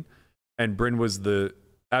 18. And Bryn was the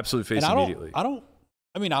absolute face And immediately. I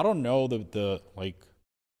don't know the like.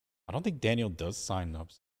 I don't think Daniel does sign up.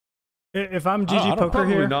 If I'm I GG don't- Poker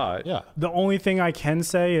Probably here, not. Yeah, the only thing I can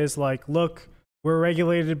say is like, look, we're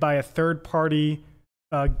regulated by a third party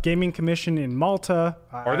gaming commission in Malta.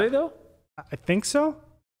 Are they though? I think so.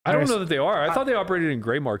 I don't know that they are. I thought they operated in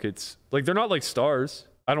gray markets. Like they're not like stars.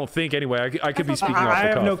 I don't think anyway. I could be speaking off the I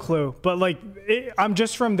have cuff. no clue, but like, I'm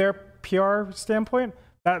just from their PR standpoint.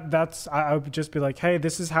 that's I would just be like, hey,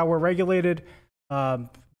 this is how we're regulated.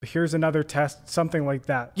 Here's another test, something like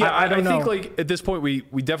that. Yeah, I don't know. think like at this point we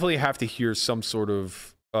definitely have to hear some sort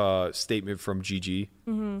of statement from GG.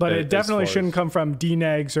 But it definitely shouldn't come from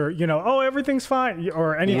DNegs or, oh, everything's fine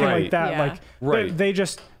or anything Right. like that. Yeah. Like Right. they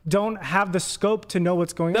just don't have the scope to know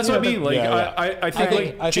what's going That's on. what I mean. Like, Yeah. I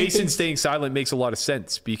think I think Jason things- staying silent makes a lot of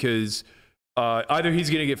sense because either he's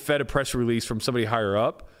going to get fed a press release from somebody higher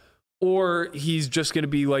up, or he's just going to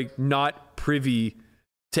be like not privy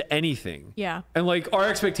to anything. Yeah. And like our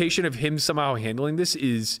expectation of him somehow handling this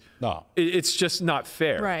is No. it's just not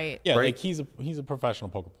fair. Right. Yeah, Right. like he's a professional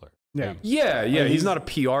poker player. Yeah. Yeah. Like, He's not a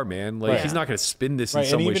PR man. Like Right. he's not going to spin this in Right,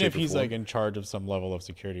 some and way, even shape, if or he's form. like in charge of some level of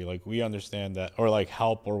security, like we understand that, or like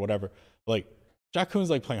help or whatever. Like Jack Coon's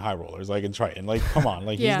like playing high rollers, like in Triton. Like, come on,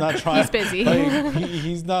 like Yeah, he's not trying. he's busy. Like,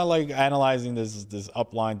 he's not like analyzing this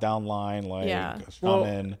up line, down line, like Yeah. Well,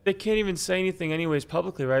 shaman. they can't even say anything anyways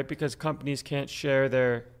publicly, right? Because companies can't share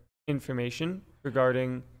their information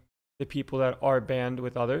regarding the people that are banned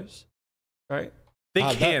with others, right? they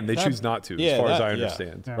that- can, they that- choose not to, yeah, as far as that- I yeah.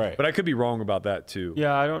 understand. Yeah. Right. But I could be wrong about that too.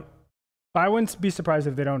 Yeah, I don't. I wouldn't be surprised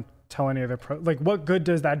if they don't tell any of the pros. Like, what good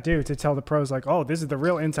does that do to tell the pros, like, oh, this is the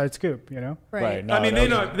real inside scoop, Right. Right. No, I mean, that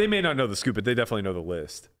was- they may not know the scoop, but they definitely know the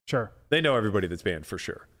list. Sure. They know everybody that's banned for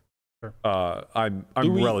sure. Sure. I'm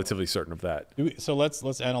Do we- relatively certain of that. So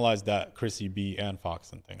let's analyze that Chrissy B and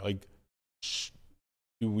Foxen thing. Like,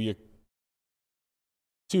 do we?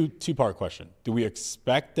 Two-part question. Do we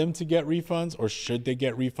expect them to get refunds, or should they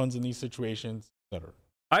get refunds in these situations? Etc.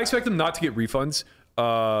 I expect them not to get refunds.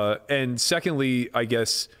 And secondly, I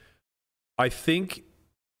guess I think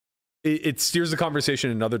it steers the conversation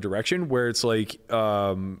in another direction where it's like,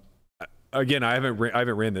 again, I haven't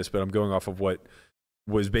ran this, but I'm going off of what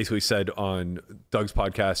was basically said on Doug's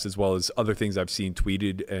podcast as well as other things I've seen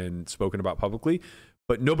tweeted and spoken about publicly.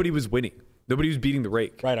 But nobody was winning. Nobody was beating the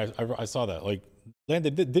rake. Right. I saw that. Like,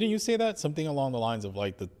 Landon, didn't you say that? Something along the lines of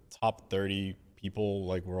like the top 30 people,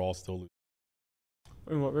 like we're all still losing.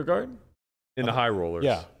 In what regard? In the high rollers.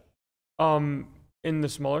 Yeah. In the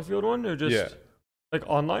smaller field one, or just Yeah. like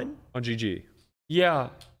online? On GG. Yeah.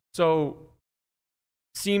 So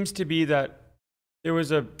seems to be that there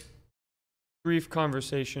was a brief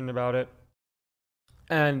conversation about it,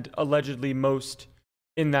 and allegedly most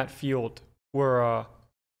in that field were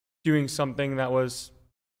doing something that was,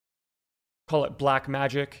 call it black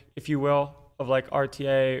magic, if you will, of like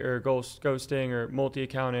RTA or ghosting or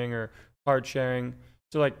multi-accounting or card sharing.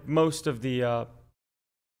 So like most of the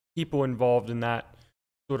people involved in that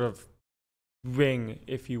sort of ring,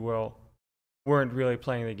 if you will, weren't really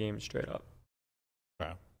playing the game straight up.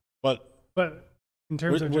 Okay. But But in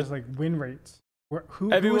terms We're- of just like win rates,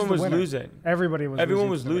 who Everyone was was the winner? losing. Everybody was Everyone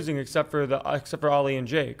losing was for the rate. losing except for Ali and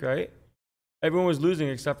Jake, right? Everyone was losing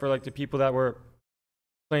except for like the people that were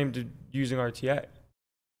claimed to using RTA.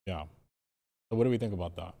 yeah. So what do we think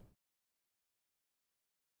about that?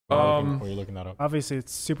 Or you're looking that up. Obviously,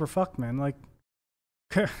 it's super fucked, man. Like,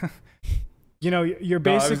 you're No,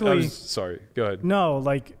 basically. sorry. Go ahead. No,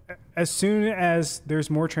 like as soon as there's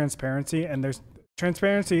more transparency, and there's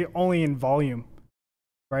transparency only in volume,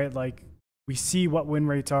 right? Like we see what win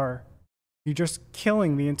rates are. You're just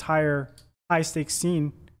killing the entire high stakes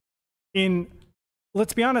scene.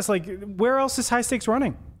 Let's be honest, like where else is high stakes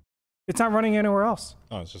running? It's not running anywhere else.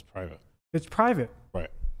 No, it's just private. It's private. Right.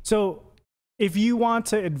 So if you want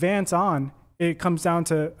to advance on, it comes down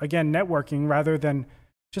to, again, networking rather than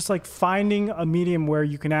just like finding a medium where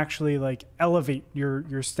you can actually like elevate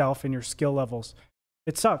yourself and your skill levels.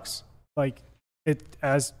 It sucks. Like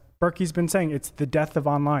as Berkey's been saying, it's the death of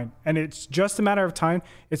online, and it's just a matter of time.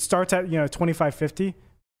 It starts at 25.50.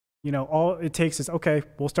 All it takes is, okay,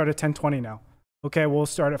 we'll start at 10.20 now. Okay, we'll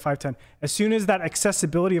start at 5.10. As soon as that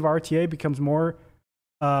accessibility of RTA becomes more,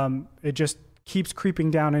 it just keeps creeping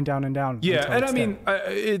down and down and down. Yeah, until and it's I mean,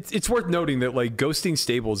 dead. it's worth noting that like ghosting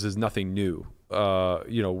stables is nothing new.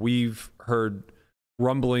 We've heard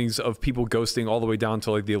rumblings of people ghosting all the way down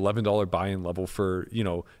to like the $11 buy-in level for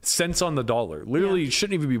cents on the dollar. Literally, it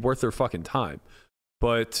shouldn't even be worth their fucking time.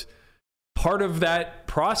 But part of that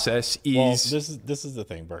process is Well, this is the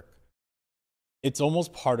thing, Burke. It's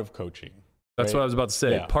almost part of coaching. that's right? what I was about to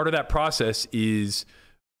say. Yeah. Part of that process is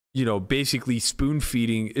basically spoon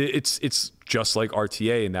feeding. It's just like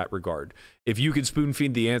RTA in that regard. If you can spoon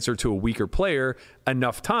feed the answer to a weaker player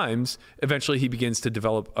enough times, eventually he begins to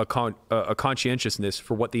develop a conscientiousness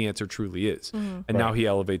for what the answer truly is. And now he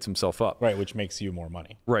elevates himself up. Right, which makes you more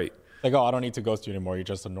money. Right. Like, oh, I don't need to ghost you anymore. You're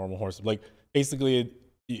just a normal horse. Like, basically,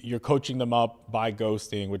 you're coaching them up by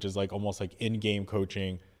ghosting, which is like almost like in-game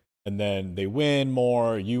coaching. and then they win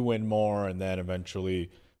more, you win more, and then eventually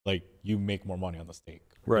like you make more money on the stake.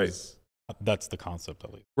 Right. That's the concept,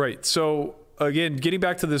 at least. Right. So again, getting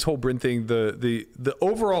back to this whole Bryn thing, the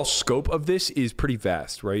overall scope of this is pretty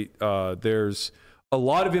vast, right? There's a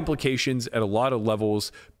lot of implications at a lot of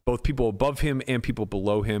levels, both people above him and people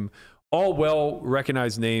below him, all well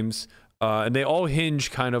recognized names, and they all hinge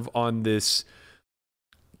kind of on this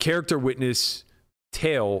character witness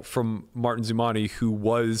tale from Martin Zumani, who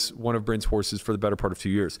was one of Bryn's horses for the better part of 2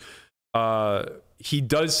 years. He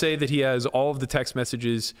does say that he has all of the text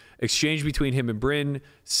messages exchanged between him and Bryn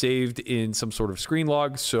saved in some sort of screen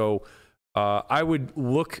log. So I would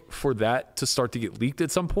look for that to start to get leaked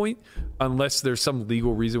at some point, unless there's some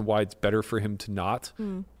legal reason why it's better for him to not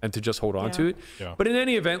and to just hold on to it. Yeah. But in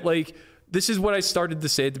any event, like, this is what I started to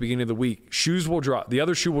say at the beginning of the week. Shoes will drop. The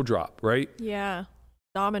other shoe will drop, right? Yeah.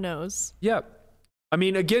 Dominoes. Yeah. I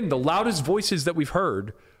mean, again, the loudest voices that we've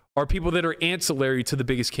heard are people that are ancillary to the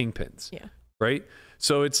biggest kingpins. Yeah. Right?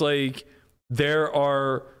 So it's like there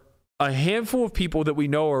are a handful of people that we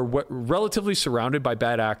know are relatively surrounded by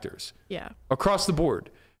bad actors. Yeah. Across the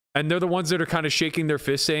board. And they're the ones that are kind of shaking their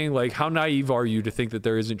fists saying, like, how naive are you to think that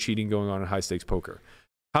there isn't cheating going on in high stakes poker?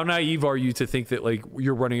 How naive are you to think that, like,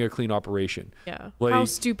 you're running a clean operation? Yeah. Like, how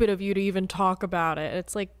stupid of you to even talk about it.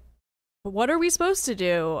 It's like, what are we supposed to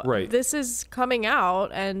do? Right. This is coming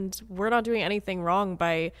out and we're not doing anything wrong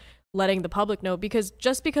by letting the public know, because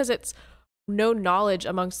just because it's no knowledge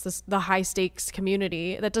amongst the high stakes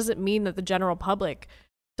community, that doesn't mean that the general public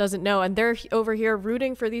doesn't know. And they're over here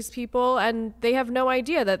rooting for these people and they have no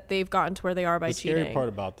idea that they've gotten to where they are by cheating. The scary part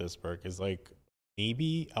about this, Burke, is like,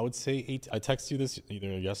 maybe I would say I texted you this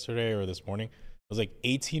either yesterday or this morning. It was like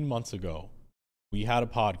 18 months ago. We had a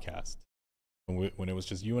podcast when it was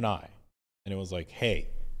just you and I. And it was like, hey,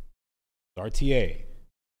 RTA,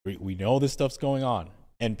 we know this stuff's going on.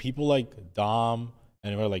 And people like Dom,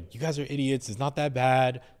 and we're like, you guys are idiots. It's not that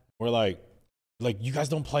bad. We're like you guys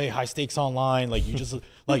don't play high stakes online. Like, you just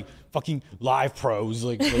like fucking live pros.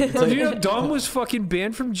 Like it's bro, like, do you know Dom was fucking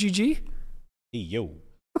banned from GG? Hey, yo.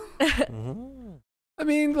 I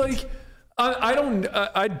mean, like,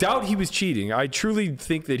 I doubt he was cheating. I truly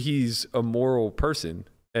think that he's a moral person,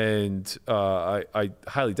 and I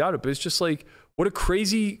highly doubt it. But it's just like, what a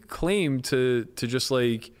crazy claim to just,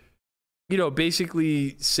 like, you know,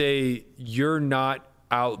 basically say you're not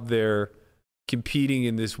out there competing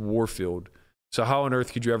in this war field. So how on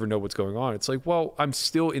earth could you ever know what's going on? It's like, well, I'm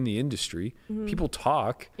still in the industry. People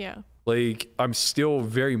talk. Yeah. Like, I'm still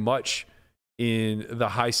very much in the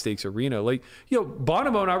high stakes arena. Like, you know,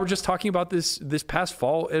 Bonomo and I were just talking about this past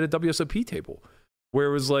fall at a WSOP table, where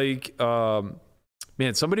it was like,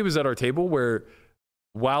 man, somebody was at our table where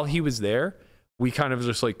while he was there, we kind of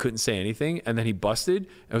just like couldn't say anything, and then he busted,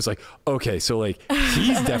 and it was like, okay, so like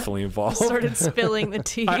he's definitely involved. Started spilling the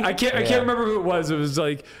tea. I can't remember who it was. It was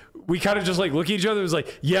like, we kind of just like look at each other. It was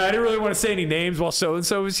like, yeah, I didn't really want to say any names while so and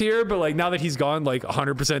so was here, but like now that he's gone, like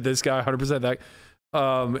 100% this guy, 100% that.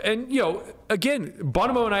 And you know, again,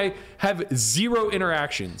 Bonomo and I have zero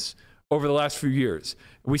interactions over the last few years.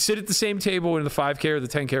 We sit at the same table in the 5K or the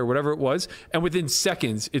 10K or whatever it was, and within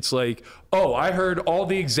seconds, it's like, oh, I heard all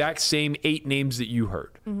the exact same 8 names that you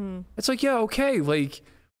heard. It's like, yeah, okay, like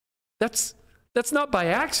that's not by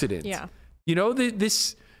accident. Yeah. You know,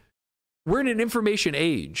 we're in an information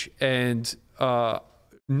age, and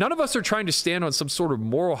none of us are trying to stand on some sort of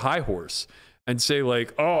moral high horse and say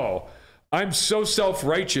like, oh, I'm so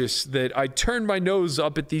self-righteous that I turn my nose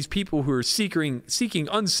up at these people who are seeking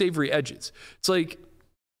unsavory edges. It's like,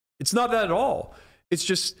 it's not that at all. It's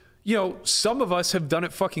just, you know, some of us have done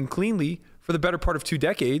it fucking cleanly for the better part of 2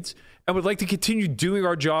 decades and would like to continue doing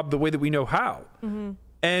our job the way that we know how.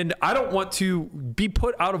 And I don't want to be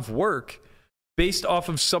put out of work based off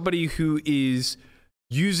of somebody who is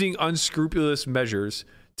using unscrupulous measures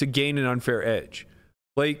to gain an unfair edge.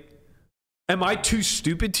 Like, am I too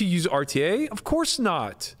stupid to use RTA? Of course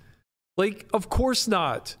not. Like, of course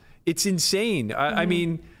not. It's insane. I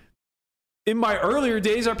mean, in my earlier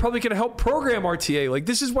days, I probably could have helped program RTA. Like,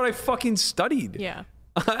 this is what I fucking studied. Yeah.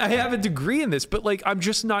 I have a degree in this, but like, I'm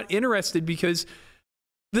just not interested, because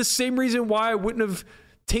the same reason why I wouldn't have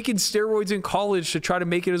taken steroids in college to try to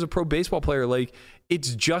make it as a pro baseball player. Like,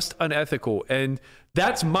 it's just unethical. And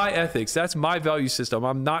that's my ethics. That's my value system.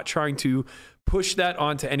 I'm not trying to push that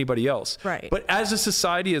onto anybody else. Right. But as a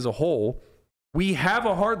society as a whole, we have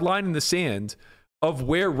a hard line in the sand of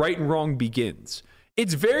where right and wrong begins.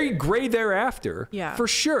 It's very gray thereafter, for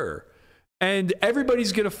sure. And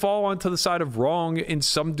everybody's going to fall onto the side of wrong in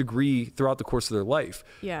some degree throughout the course of their life.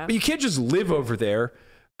 Yeah. But you can't just live over there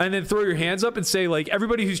and then throw your hands up and say like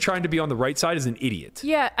everybody who's trying to be on the right side is an idiot.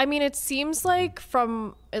 Yeah, I mean, it seems like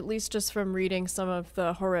from at least just from reading some of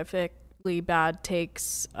the horrifically bad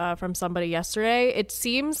takes from somebody yesterday, it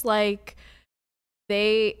seems like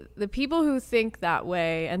the people who think that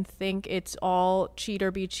way and think it's all cheat or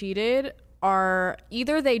be cheated are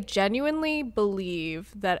either they genuinely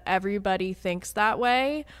believe that everybody thinks that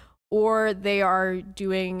way, or they are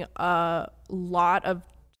doing a lot of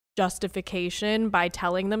justification by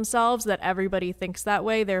telling themselves that everybody thinks that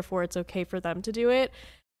way, therefore it's okay for them to do it.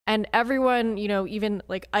 And everyone, you know, even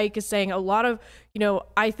like Ike is saying, a lot of, you know,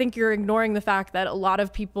 I think you're ignoring the fact that a lot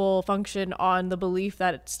of people function on the belief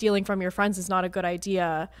that stealing from your friends is not a good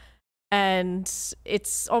idea. And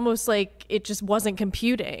it's almost like it just wasn't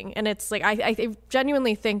computing. And it's like, I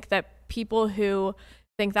genuinely think that people who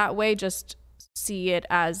think that way just see it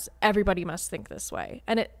as everybody must think this way.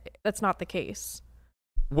 And that's not the case.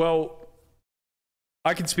 Well,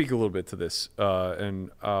 I can speak a little bit to this, and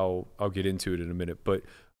I'll get into it in a minute. But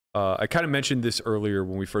I kind of mentioned this earlier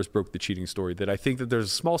when we first broke the cheating story, that I think that there's a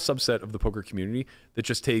small subset of the poker community that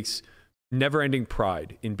just takes never-ending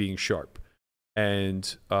pride in being sharp.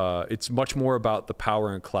 And it's much more about the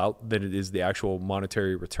power and clout than it is the actual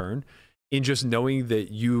monetary return, in just knowing that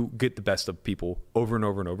you get the best of people over and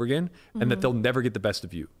over and over again, and that they'll never get the best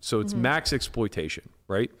of you. So it's max exploitation,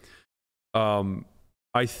 right?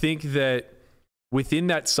 I think that within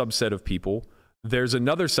that subset of people, there's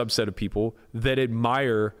another subset of people that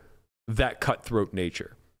admire that cutthroat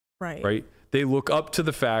nature. Right? They look up to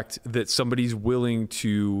the fact that somebody's willing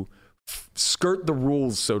to skirt the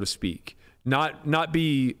rules, so to speak, not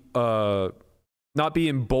be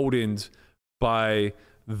emboldened by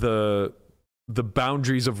the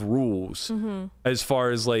boundaries of rules as far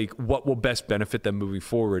as like what will best benefit them moving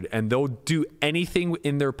forward, and they'll do anything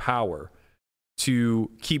in their power to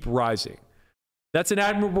keep rising. That's an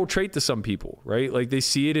admirable trait to some people, right? Like they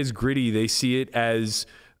see it as gritty, they see it as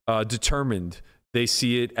determined, they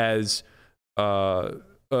see it as kind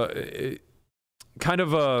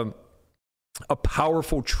of a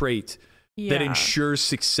powerful trait that ensures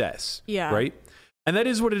success, right? And that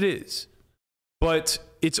is what it is. But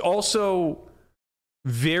it's also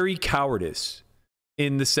very cowardice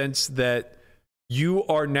in the sense that you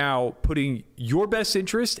are now putting your best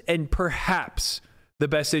interest and perhaps the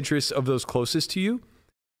best interests of those closest to you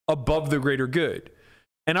above the greater good.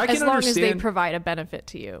 And I can understand, as long as they provide a benefit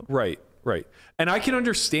to you. Right. And I can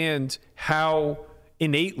understand how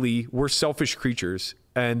innately we're selfish creatures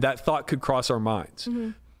and that thought could cross our minds.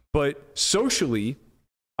 But socially,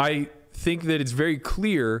 I think that it's very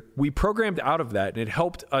clear we programmed out of that, and it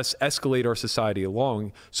helped us escalate our society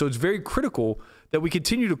along. So it's very critical that we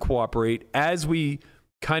continue to cooperate as we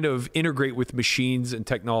kind of integrate with machines and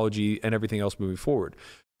technology and everything else moving forward.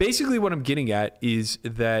 Basically, what I'm getting at is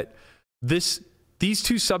that these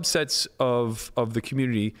two subsets of the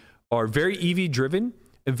community are very EV driven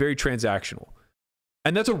and very transactional.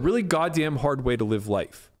 And that's a really goddamn hard way to live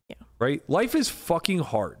life. Right? Life is fucking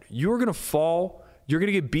hard. You're going to fall, you're going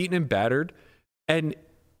to get beaten and battered, and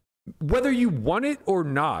whether you want it or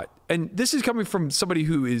not, and this is coming from somebody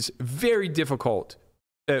who is very difficult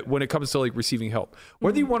when it comes to like receiving help.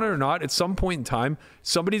 Whether you want it or not, at some point in time,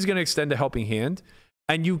 somebody's going to extend a helping hand,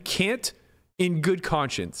 and you can't, in good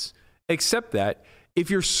conscience, accept that if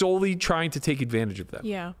you're solely trying to take advantage of them.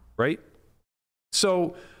 Yeah. Right?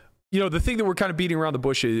 So, you know, the thing that we're kind of beating around the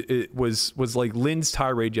bush was like Lynn's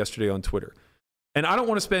tirade yesterday on Twitter. And I don't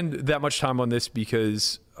want to spend that much time on this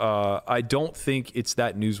because I don't think it's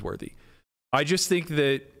that newsworthy. I just think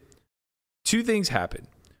that two things happen.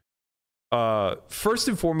 First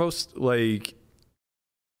and foremost, like,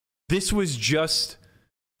 this was just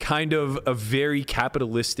kind of a very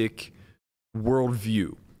capitalistic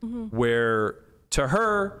worldview where to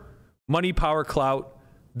her, money, power, clout,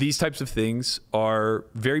 these types of things are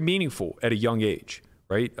very meaningful at a young age,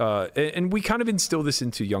 right? And we kind of instill this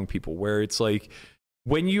into young people where it's like,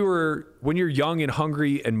 when you're young and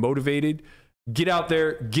hungry and motivated, get out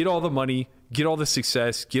there, get all the money, get all the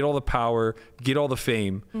success, get all the power, get all the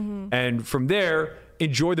fame. And from there,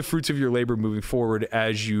 enjoy the fruits of your labor moving forward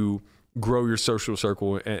as you grow your social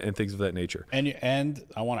circle and things of that nature. And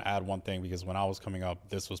I want to add one thing, because when I was coming up,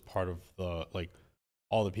 this was part of the, like,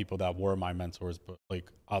 all the people that were my mentors, but like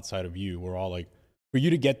outside of you, were all like, for you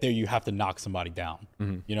to get there, you have to knock somebody down,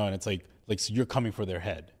 you know? And it's like, so you're coming for their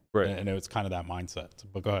head. Right. And it was kind of that mindset.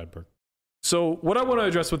 But go ahead, Burke. So what I want to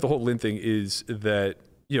address with the whole Lynn thing is that,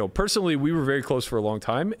 you know, personally, we were very close for a long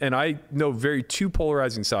time, and I know two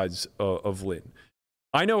polarizing sides of Lynn.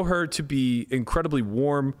 I know her to be incredibly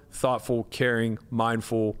warm, thoughtful, caring,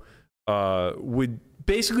 mindful, would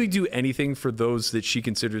basically do anything for those that she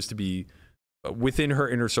considers to be within her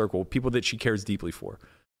inner circle, people that she cares deeply for.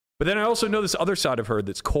 But then I also know this other side of her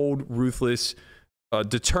that's cold, ruthless,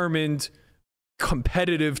 determined,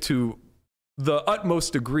 competitive to the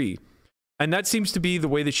utmost degree. And that seems to be the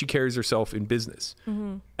way that she carries herself in business.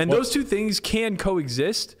 And those two things can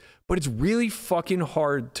coexist, but it's really fucking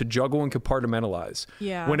hard to juggle and compartmentalize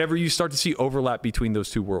whenever you start to see overlap between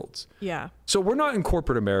those two worlds. Yeah. So we're not in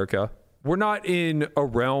corporate America. We're not in a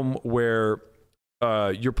realm where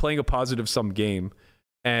you're playing a positive sum game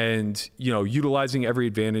and, you know, utilizing every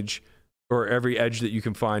advantage or every edge that you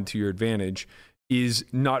can find to your advantage is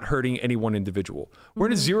not hurting any one individual. We're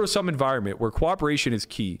in a zero-sum environment where cooperation is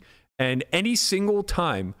key. And any single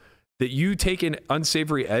time that you take an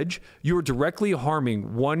unsavory edge, you are directly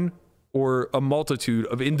harming one or a multitude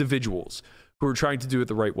of individuals who are trying to do it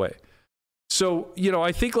the right way. So, you know,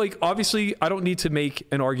 I think, like, obviously I don't need to make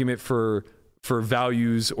an argument for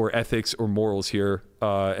values or ethics or morals here.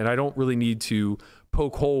 And I don't really need to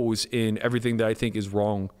poke holes in everything that I think is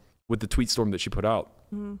wrong with the tweet storm that she put out.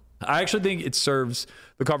 I actually think it serves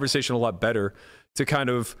the conversation a lot better to kind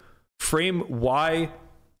of frame why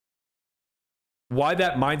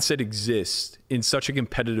that mindset exists in such a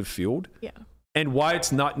competitive field. And why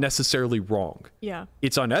it's not necessarily wrong.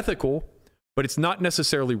 It's unethical, but it's not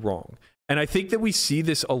necessarily wrong. And I think that we see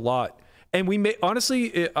this a lot. And we may,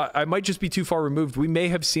 honestly, I might just be too far removed. We may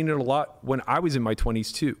have seen it a lot when I was in my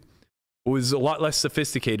 20s too. It was a lot less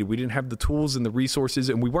sophisticated. We didn't have the tools and the resources,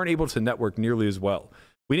 and we weren't able to network nearly as well.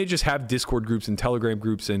 We didn't just have Discord groups and Telegram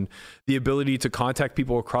groups and the ability to contact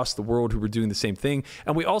people across the world who were doing the same thing.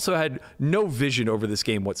 And we also had no vision over this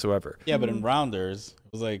game whatsoever. Yeah, but in Rounders,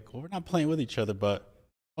 it was like, well, we're not playing with each other, but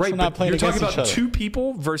right, not but playing you're talking against about each other. two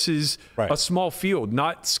people versus a small field,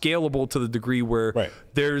 not scalable to the degree where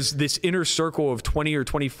there's this inner circle of 20 or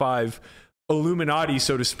 25 Illuminati,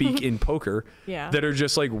 so to speak, in poker that are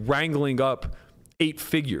just like wrangling up 8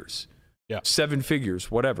 figures, 7 figures,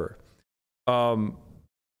 whatever.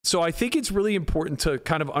 So I think it's really important to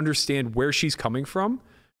kind of understand where she's coming from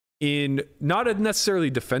in not a necessarily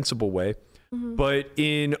defensible way, but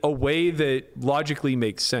in a way that logically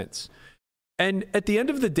makes sense. And at the end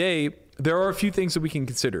of the day, there are a few things that we can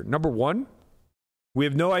consider. Number one, we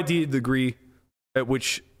have no idea the degree at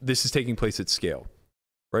which this is taking place at scale,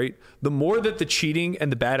 right? The more that the cheating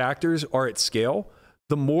and the bad actors are at scale,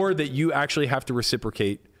 the more that you actually have to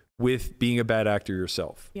reciprocate with being a bad actor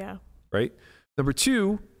yourself. Right? Number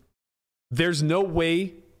two, there's no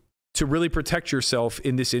way to really protect yourself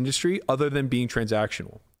in this industry other than being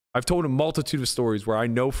transactional. I've told a multitude of stories where I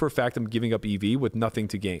know for a fact I'm giving up EV with nothing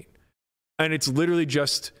to gain. And it's literally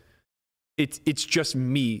just, it's just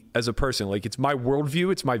me as a person. Like, it's my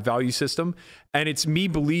worldview, it's my value system, and it's me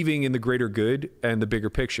believing in the greater good and the bigger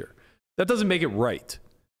picture. That doesn't make it right.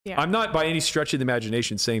 I'm not by any stretch of the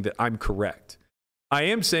imagination saying that I'm correct. I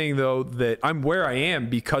am saying, though, that I'm where I am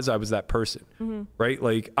because I was that person, right?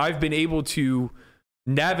 Like, I've been able to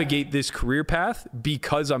navigate this career path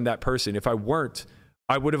because I'm that person. If I weren't,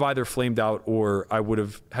 I would have either flamed out or I would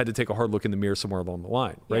have had to take a hard look in the mirror somewhere along the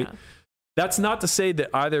line, right? That's not to say that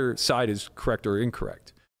either side is correct or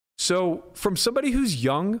incorrect. So from somebody who's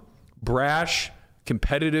young, brash,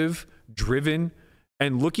 competitive, driven,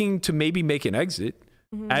 and looking to maybe make an exit,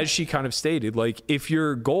 as she kind of stated, like, if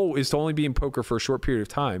your goal is to only be in poker for a short period of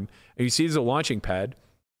time and you see it as a launching pad,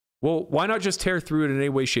 well, why not just tear through it in any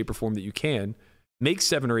way, shape, or form that you can, make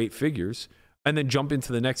 7 or 8 figures, and then jump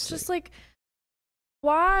into the next thing? Just like,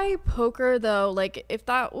 why poker though? Like, if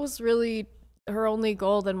that was really her only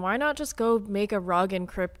goal, then why not just go make a rug in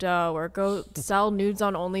crypto or go sell nudes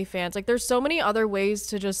on OnlyFans? Like, there's so many other ways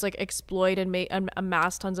to just like exploit and make and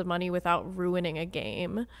amass tons of money without ruining a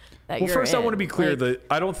game that well, you're first, in. I want to be clear that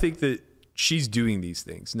I don't think that she's doing these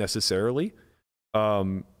things necessarily.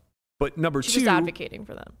 But number she's two, just advocating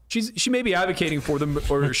for them. She may be advocating for them,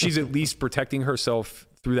 or she's at least protecting herself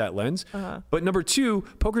through that lens. But number two,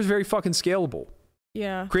 poker is very fucking scalable.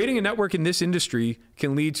 Creating a network in this industry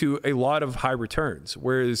can lead to a lot of high returns,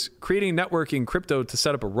 whereas creating a network in crypto to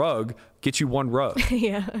set up a rug gets you 1 rug.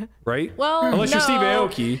 Right? Well, unless you're Steve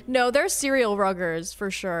Aoki. No, they're serial ruggers for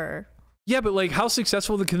sure. Yeah, but like, how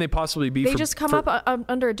successful can they possibly be? They just come up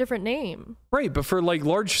under a different name. Right, but for like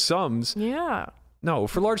large sums. No,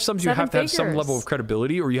 for large sums, you have to have some level of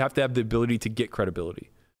credibility, or you have to have the ability to get credibility.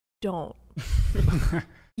 Don't.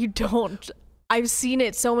 You don't. I've seen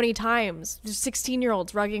it so many times. There's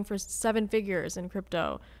 16-year-olds rugging for 7 figures in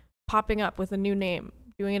crypto, popping up with a new name,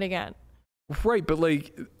 doing it again. Right, but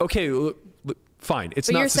like, okay, fine. It's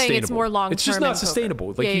But not you're saying sustainable. it's more long-term It's just in not poker. sustainable.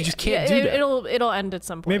 Like Yeah, you just yeah, can't do that. It'll end at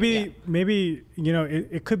some point. yeah. Maybe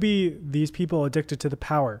it could be these people addicted to the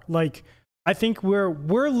power. Like I think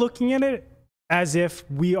we're looking at it as if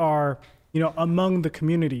we are among the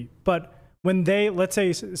community, but when they, let's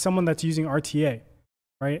say someone that's using RTA,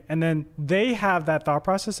 right, and then they have that thought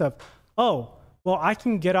process of, oh, well, I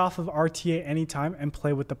can get off of RTA anytime and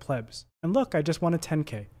play with the plebs, and look, I just won a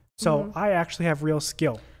 10K, so I actually have real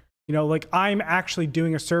skill. Like I'm actually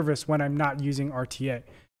doing a service when I'm not using RTA.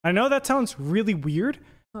 I know that sounds really weird,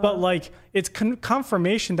 but like it's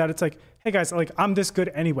confirmation that it's like, hey guys, like I'm this good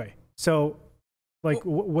anyway. So like,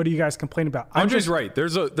 what do you guys complain about? Andre's right.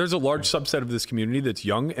 There's a large subset of this community that's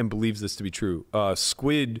young and believes this to be true.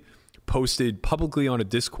 Squid posted publicly on a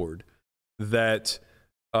Discord that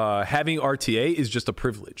having RTA is just a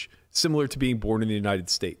privilege, similar to being born in the United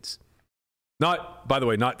States. By the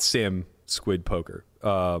way, not Sam Squid Poker.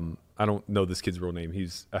 I don't know this kid's real name.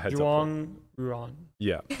 He's a heads up. Zhuang Ruan.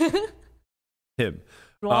 Yeah. Him.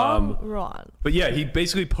 Ron. But yeah, he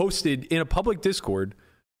basically posted in a public Discord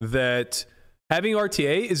that having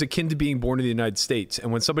RTA is akin to being born in the United States.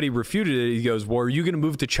 And when somebody refuted it, he goes, well, are you going to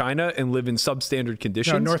move to China and live in substandard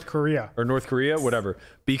conditions? No, North Korea. Or North Korea, whatever,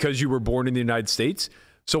 because you were born in the United States.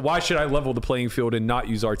 So why should I level the playing field and not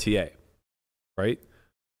use RTA? Right?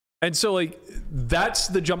 And so like that's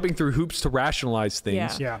the jumping through hoops to rationalize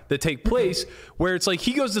things that take place where it's like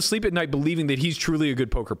he goes to sleep at night believing that he's truly a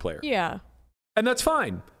good poker player. Yeah. And that's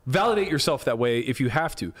fine. Validate yourself that way if you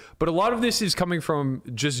have to. But a lot of this is coming from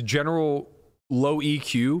just general low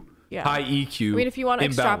EQ, high EQ. I mean, if you want to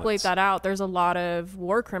imbalance. extrapolate that out, there's a lot of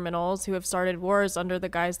war criminals who have started wars under the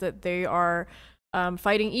guise that they are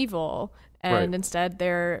fighting evil, and instead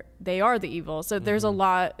they are the evil. So there's a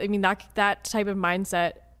lot. I mean, that type of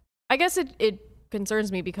mindset, I guess it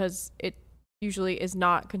concerns me because it usually is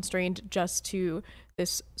not constrained just to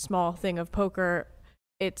this small thing of poker.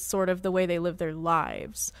 It's sort of the way they live their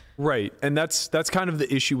lives. Right. And that's kind of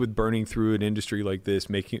the issue with burning through an industry like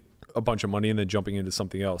this, making a bunch of money and then jumping into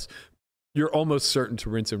something else. You're almost certain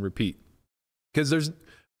to rinse and repeat. Because there's,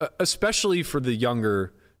 especially for the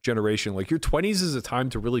younger generation, like your 20s is a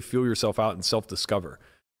time to really feel yourself out and self-discover.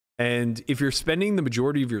 And if you're spending the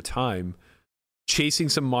majority of your time chasing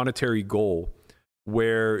some monetary goal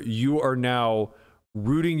where you are now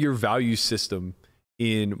rooting your value system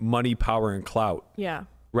in money, power, and clout,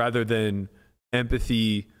 rather than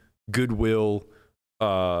empathy, goodwill,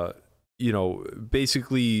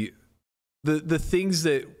 basically the things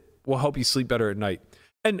that will help you sleep better at night.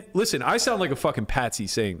 And listen, I sound like a fucking patsy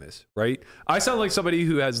saying this, right? I sound like somebody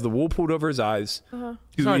who has the wool pulled over his eyes, who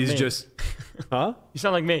sound is like me. just, huh? You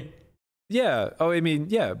sound like me. Yeah. Oh, I mean,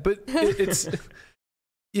 yeah, but it's,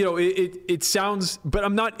 it sounds, but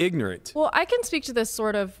I'm not ignorant. Well, I can speak to this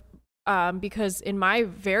sort of because in my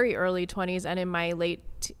very early 20s and in my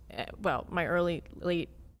my early late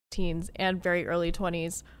teens and very early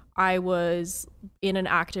 20s, I was in an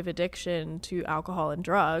active addiction to alcohol and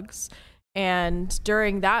drugs. And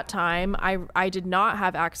during that time, I did not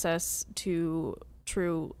have access to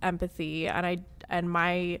true empathy, and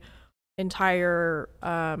my entire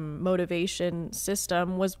motivation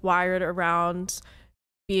system was wired around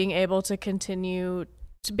being able to continue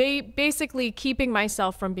to basically keeping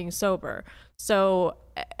myself from being sober. So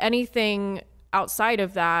anything outside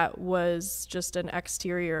of that was just an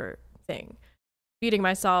exterior thing. Feeding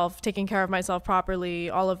myself, taking care of myself properly,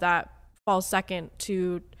 all of that falls second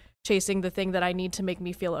to chasing the thing that I need to make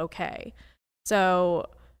me feel okay. So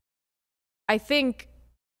I think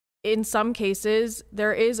in some cases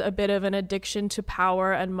there is a bit of an addiction to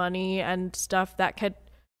power and money and stuff that could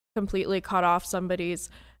completely cut off somebody's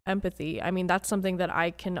empathy. I mean, that's something that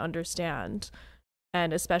I can understand.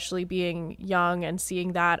 And especially being young and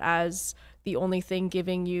seeing that as the only thing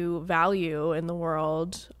giving you value in the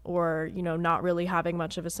world, or, not really having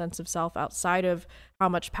much of a sense of self outside of how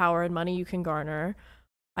much power and money you can garner,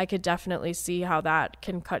 I could definitely see how that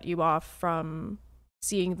can cut you off from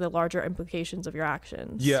seeing the larger implications of your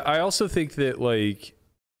actions. Yeah, I also think that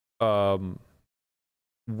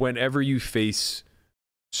whenever you face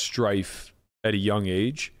strife at a young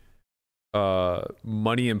age,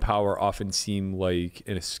 money and power often seem like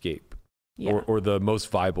an escape, or the most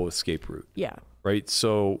viable escape route. Yeah. Right.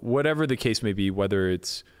 So whatever the case may be, whether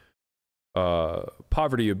it's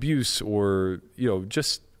poverty, abuse, or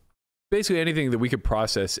just basically anything that we could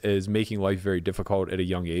process as making life very difficult at a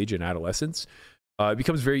young age in adolescence, it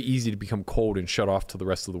becomes very easy to become cold and shut off to the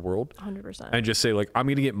rest of the world. 100%. And just say I'm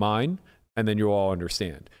going to get mine, and then you'll all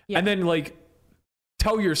understand. Yeah. And then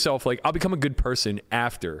tell yourself I'll become a good person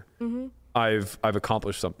after I've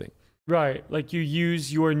accomplished something. Right. Like you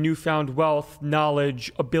use your newfound wealth,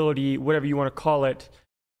 knowledge, ability, whatever you want to call it,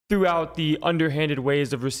 throughout the underhanded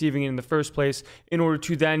ways of receiving it in the first place in order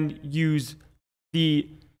to then use the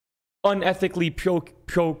unethically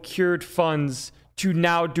procured funds to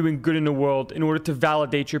now doing good in the world in order to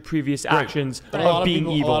validate your previous actions of being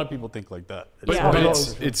evil. A lot of people think like that. But, Yeah.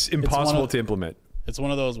 but it's impossible to implement. It's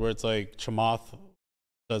one of those where it's like Chamath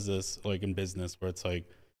does this like in business where it's like,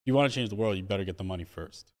 if you want to change the world, you better get the money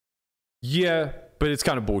first. Yeah, but it's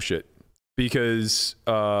kind of bullshit because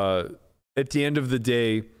at the end of the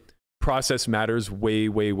day, process matters way,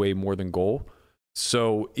 way, way more than goal.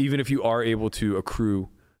 So even if you are able to accrue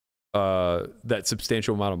that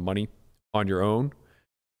substantial amount of money on your own,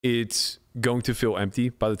 it's going to feel empty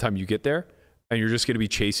by the time you get there, and you're just going to be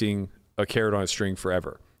chasing a carrot on a string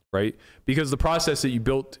forever, right? Because the process that you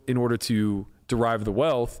built in order to derive the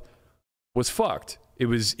wealth was fucked. It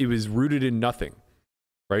was rooted in nothing,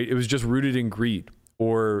 right? It was just rooted in greed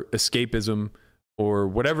or escapism or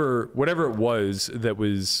whatever it was that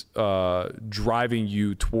was driving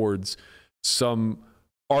you towards some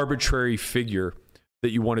arbitrary figure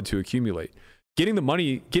that you wanted to accumulate. Getting the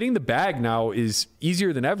money, getting the bag now is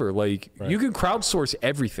easier than ever. Like you can crowdsource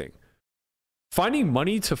everything. Finding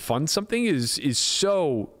money to fund something is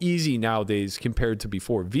so easy nowadays compared to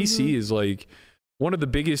before. VC is like one of the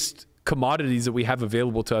biggest commodities that we have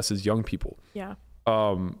available to us as young people. Yeah.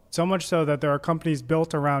 So much so that there are companies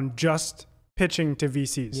built around just pitching to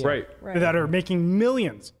VCs. Right. That are making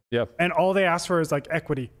millions. Yeah. And all they ask for is like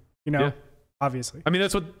equity, Yeah. obviously. I mean,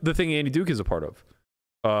 that's what the thing Andy Duke is a part of.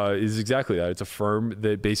 Is exactly that. It's a firm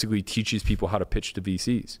that basically teaches people how to pitch to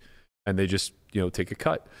VCs, and they just take a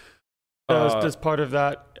cut. Does part of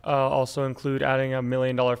that also include adding $1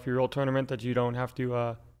 million free roll tournament that you don't have to?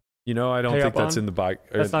 I don't think that's in the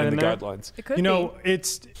guidelines. It could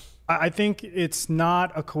be. I think it's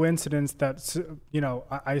not a coincidence that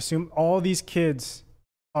I assume all these kids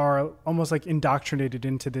are almost like indoctrinated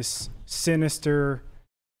into this sinister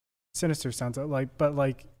sounds like, but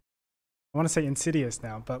like I want to say insidious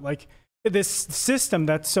now, but like this system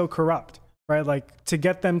that's so corrupt, right? Like to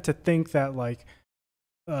get them to think that like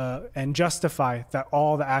and justify that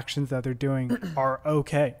all the actions that they're doing are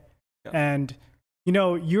okay. Yeah. And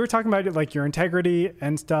you were talking about it, like your integrity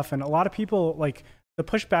and stuff, and a lot of people like the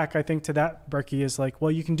pushback I think to that, Berkey, is like,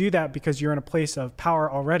 well, you can do that because you're in a place of power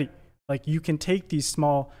already. Like you can take these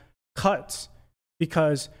small cuts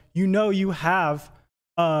because you have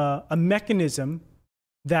a mechanism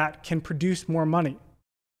that can produce more money.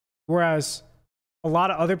 Whereas a lot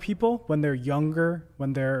of other people, when they're younger,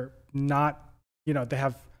 when they're not, they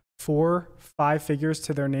have 4-5 figures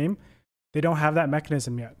to their name, they don't have that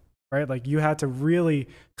mechanism yet, right? Like you had to really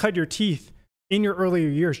cut your teeth in your earlier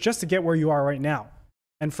years just to get where you are right now.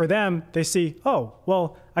 And for them, they see, oh,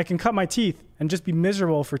 well, I can cut my teeth and just be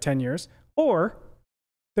miserable for 10 years. Or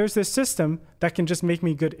there's this system that can just make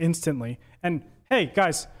me good instantly. And hey,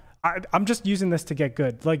 guys, I'm just using this to get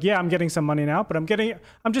good. Like, yeah, I'm getting some money now, but I'm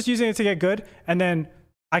just using it to get good. And then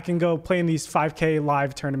I can go play in these 5K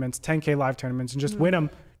live tournaments, 10K live tournaments, and just win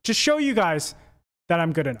them. Just show you guys that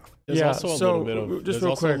I'm good enough. There's also a little bit of, just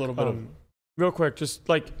real quick, just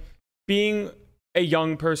like being a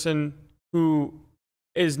young person who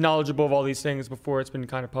is knowledgeable of all these things before it's been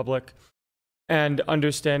kind of public, and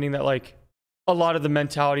understanding that like a lot of the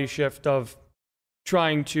mentality shift of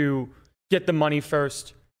trying to get the money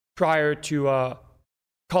first prior to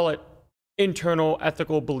call it internal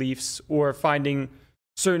ethical beliefs or finding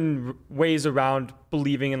certain ways around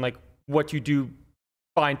believing in like what you do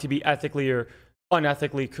find to be ethically or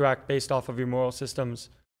unethically correct based off of your moral systems.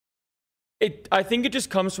 I think it just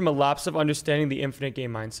comes from a lapse of understanding the infinite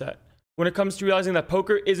game mindset when it comes to realizing that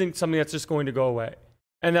poker isn't something that's just going to go away.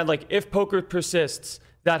 And that like if poker persists,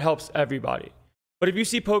 that helps everybody. But if you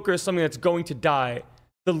see poker as something that's going to die,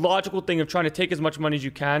 the logical thing of trying to take as much money as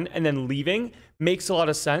you can and then leaving makes a lot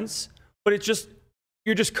of sense. But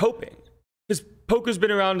you're just coping. Because poker's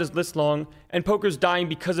been around this long, and poker's dying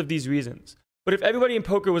because of these reasons. But if everybody in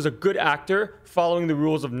poker was a good actor, following the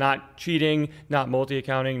rules of not cheating, not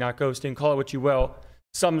multi-accounting, not ghosting, call it what you will,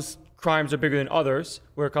 some crimes are bigger than others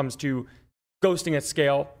where it comes to ghosting at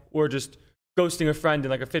scale or just ghosting a friend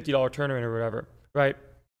in like a $50 tournament or whatever, right?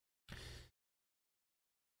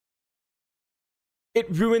 It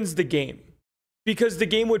ruins the game because the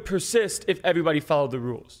game would persist if everybody followed the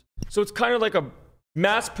rules. So it's kind of like a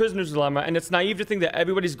mass prisoner's dilemma, and it's naive to think that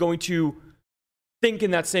everybody's going to think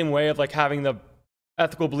in that same way of like having the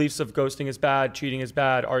ethical beliefs of ghosting is bad, cheating is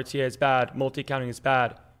bad, RTA is bad, multi-accounting is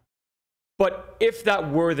bad. But if that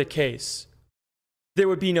were the case, there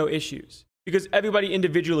would be no issues because everybody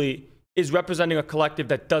individually is representing a collective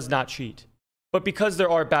that does not cheat. But because there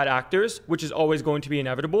are bad actors, which is always going to be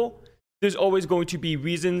inevitable, there's always going to be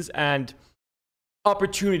reasons and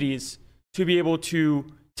opportunities to be able to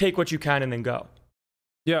take what you can and then go.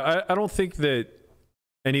 Yeah, I don't think that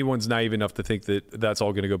anyone's naive enough to think that that's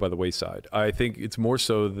all going to go by the wayside. I think it's more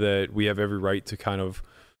so that we have every right to kind of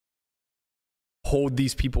hold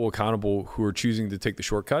these people accountable who are choosing to take the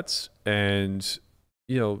shortcuts and,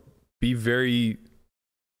 you know, be very,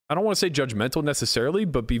 I don't want to say judgmental necessarily,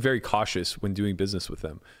 but be very cautious when doing business with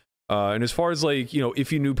them. And as far as like, you know,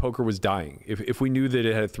 if you knew poker was dying, if we knew that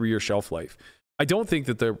it had a 3-year shelf life, I don't think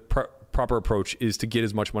that the proper approach is to get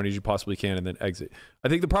as much money as you possibly can and then exit. I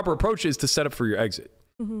think the proper approach is to set up for your exit,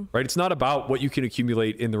 right? It's not about what you can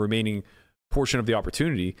accumulate in the remaining portion of the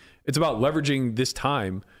opportunity. It's about leveraging this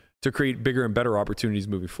time to create bigger and better opportunities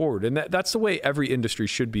moving forward. And that's the way every industry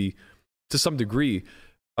should be to some degree.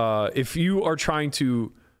 If you are trying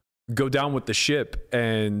to go down with the ship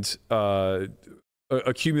and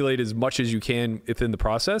accumulate as much as you can within the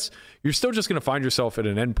process, you're still just going to find yourself at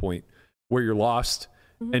an endpoint where you're lost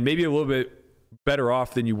and maybe a little bit better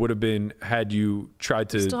off than you would have been had you tried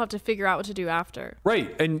to. You still have to figure out what to do after.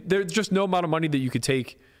 Right. And there's just no amount of money that you could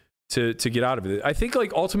take to get out of it. I think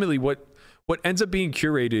like ultimately what ends up being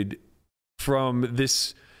curated from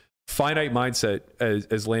this finite mindset,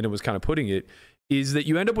 as Landon was kind of putting it, is that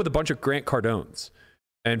you end up with a bunch of Grant Cardones.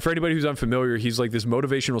 And for anybody who's unfamiliar, he's like this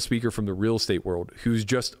motivational speaker from the real estate world who's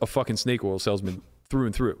just a fucking snake oil salesman through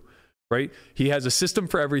and through, right? He has a system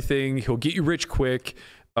for everything. He'll get you rich quick.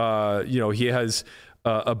 He has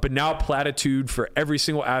a banal platitude for every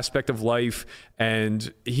single aspect of life,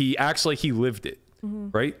 and he acts like he lived it,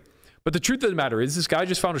 right? But the truth of the matter is this guy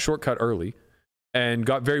just found a shortcut early and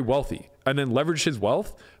got very wealthy and then leveraged his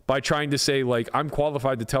wealth by trying to say, like, I'm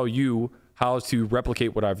qualified to tell you how to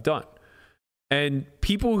replicate what I've done. And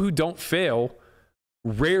people who don't fail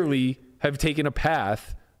rarely have taken a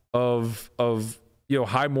path of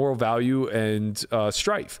high moral value and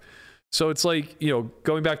strife. So it's like,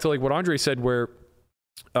 going back to like what Andre said, where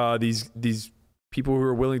these people who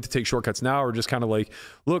are willing to take shortcuts now are just kind of like,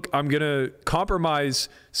 look, I'm going to compromise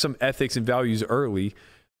some ethics and values early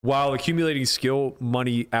while accumulating skill,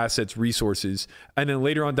 money, assets, resources. And then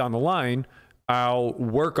later on down the line, I'll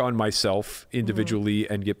work on myself individually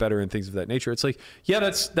and get better and things of that nature. It's like, yeah,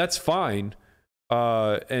 that's fine.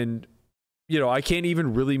 And I can't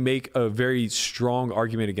even really make a very strong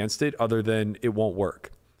argument against it other than it won't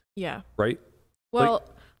work. Yeah. Right? Well,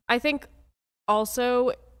 I think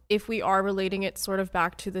also if we are relating it sort of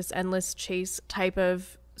back to this endless chase type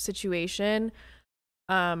of situation,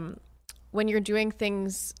 when you're doing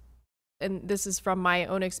things, and this is from my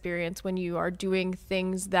own experience, when you are doing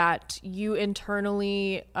things that you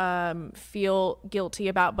internally feel guilty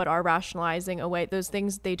about but are rationalizing away, those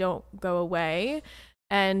things, they don't go away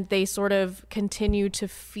and they sort of continue to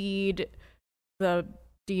feed the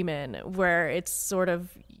demon, where it's sort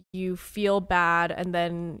of you feel bad and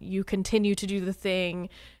then you continue to do the thing,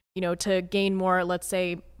 to gain more, let's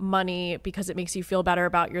say, money because it makes you feel better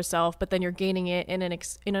about yourself, but then you're gaining it in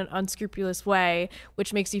an unscrupulous way,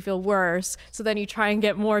 which makes you feel worse. So then you try and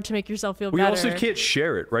get more to make yourself feel better. We also can't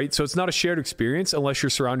share it, right? So it's not a shared experience unless you're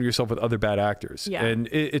surrounding yourself with other bad actors. Yeah. And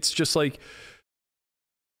it's just like,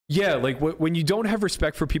 yeah, like when you don't have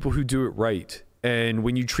respect for people who do it right, and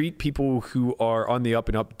when you treat people who are on the up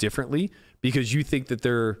and up differently because you think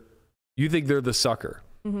they're the sucker.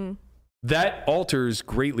 Mm-hmm. That alters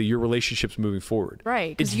greatly your relationships moving forward.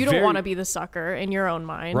 Right, because you don't want to be the sucker in your own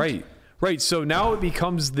mind. Right. So now it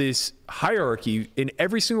becomes this hierarchy in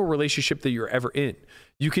every single relationship that you're ever in.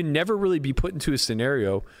 You can never really be put into a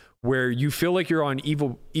scenario where you feel like you're on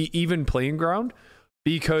even playing ground,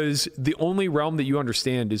 because the only realm that you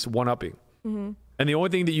understand is one-upping. Mm-hmm. And the only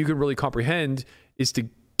thing that you can really comprehend is to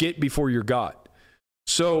get before you're got.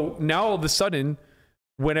 So now all of a sudden,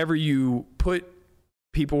 whenever you put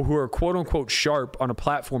people who are quote unquote sharp on a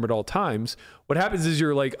platform at all times, what happens is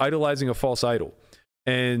you're like idolizing a false idol,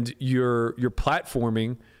 and you're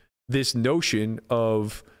platforming this notion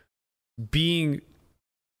of being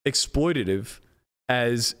exploitative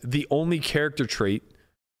as the only character trait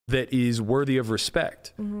that is worthy of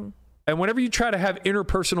respect. Mm-hmm. And whenever you try to have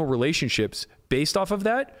interpersonal relationships based off of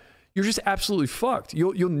that, you're just absolutely fucked.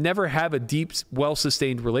 You'll never have a deep,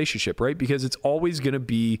 well-sustained relationship, right? Because it's always going to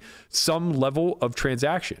be some level of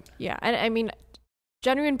transaction. Yeah, and I mean,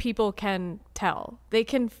 genuine people can tell. They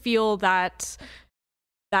can feel that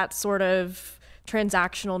sort of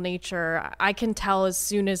transactional nature. I can tell as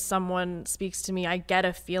soon as someone speaks to me, I get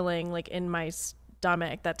a feeling like in my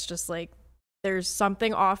stomach that's just like, there's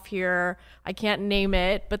something off here. I can't name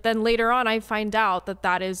it. But then later on, I find out that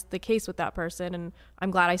that is the case with that person, and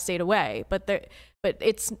I'm glad I stayed away. But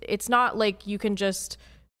it's not like you can just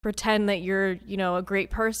pretend that you're, a great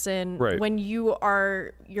person when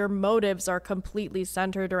your motives are completely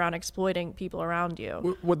centered around exploiting people around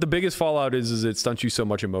you. What the biggest fallout is it stunts you so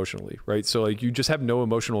much emotionally, right? So like you just have no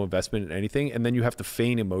emotional investment in anything, and then you have to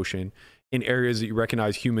feign emotion in areas that you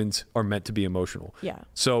recognize humans are meant to be emotional. Yeah.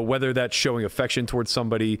 So whether that's showing affection towards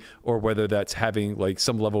somebody, or whether that's having like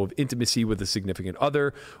some level of intimacy with a significant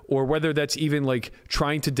other, or whether that's even like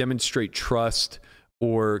trying to demonstrate trust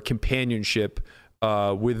or companionship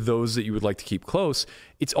with those that you would like to keep close,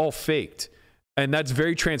 it's all faked. And that's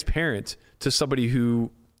very transparent to somebody who,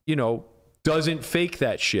 doesn't fake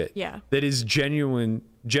that shit. Yeah. That is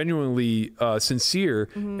genuinely sincere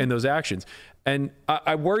in those actions. And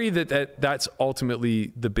I worry that's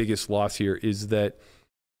ultimately the biggest loss here, is that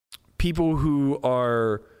people who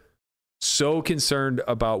are so concerned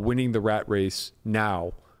about winning the rat race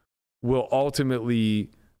now will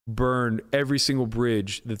ultimately burn every single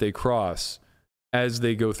bridge that they cross as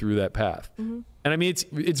they go through that path. And I mean,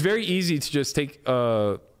 it's very easy to just take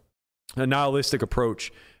a nihilistic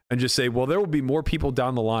approach and just say, well, there will be more people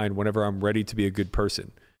down the line whenever I'm ready to be a good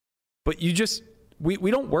person. But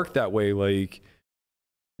we don't work that way. Like,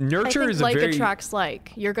 nurture is like attracts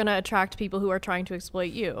like. You're going to attract people who are trying to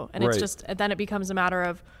exploit you. And it's just, then it becomes a matter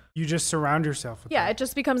of, you just surround yourself with that. it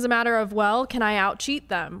just becomes a matter of, well, can I out cheat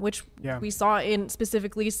them? Which we saw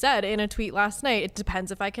specifically said in a tweet last night. It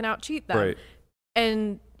depends if I can out cheat them. Right.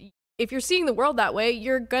 And if you're seeing the world that way,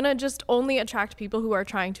 you're going to just only attract people who are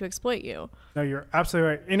trying to exploit you. No, you're absolutely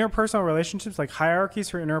right. Interpersonal relationships, like hierarchies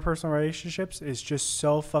for interpersonal relationships, is just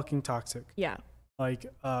so fucking toxic. Yeah. Like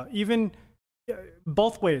even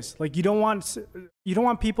both ways. Like you don't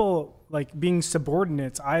want people like being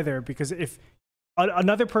subordinates either, because if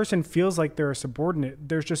another person feels like they're a subordinate,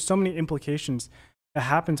 there's just so many implications that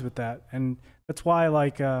happens with that. And that's why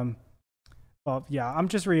I'm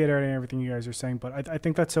just reiterating everything you guys are saying, but I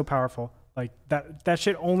think that's so powerful. Like that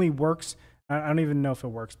shit only works. I don't even know if it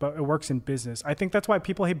works, but it works in business. I think that's why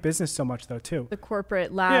people hate business so much though too. The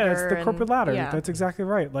corporate ladder. Yeah, it's the corporate ladder. Yeah. That's exactly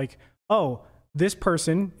right. Like, oh, this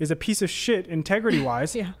person is a piece of shit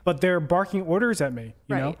integrity-wise, but they're barking orders at me,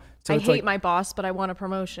 you know? So I hate my boss, but I want a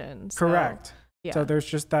promotion. So, correct. Yeah. So there's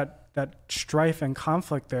just that strife and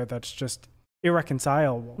conflict there that's just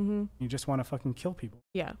irreconcilable. You just want to fucking kill people.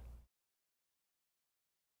 Yeah.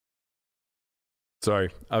 Sorry,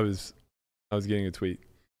 I was getting a tweet.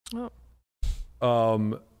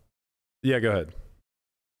 Oh. Yeah, go ahead.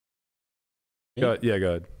 Go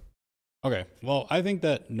ahead. Okay. Well, I think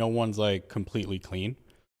that no one's like completely clean.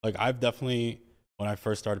 Like I've definitely, when I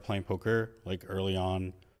first started playing poker, like early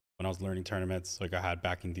on when I was learning tournaments, like I had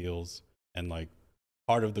backing deals, and like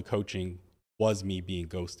part of the coaching was me being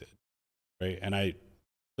ghosted. Right. And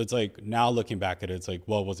it's like now looking back at it, it's like,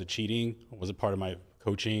 well, was it cheating? Was it part of my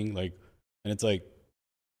coaching? Like, and it's like,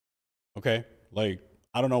 okay, like,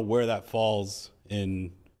 I don't know where that falls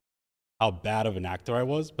in how bad of an actor I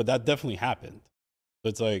was, but that definitely happened. So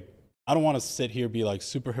it's like, I don't want to sit here and be like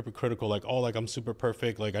super hypocritical, like, oh, like I'm super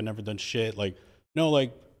perfect, like I never done shit. Like, no,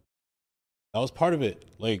 like that was part of it.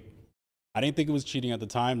 Like, I didn't think it was cheating at the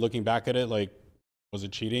time. Looking back at it, like, was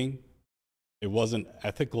it cheating? It wasn't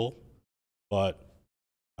ethical, but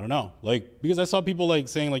I don't know. Like, because I saw people like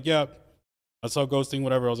saying like, yeah, I saw ghosting,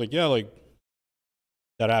 whatever. I was like, yeah, like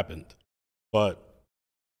that happened. But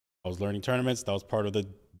I was learning tournaments. That was part of the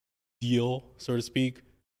deal, so to speak.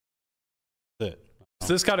 That's it.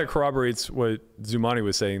 So this kind of corroborates what Zumani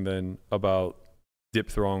was saying then about Dip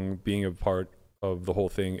Throng being a part of the whole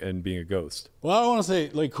thing and being a ghost. Well, I don't want to say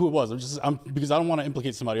like who it was. Because I don't want to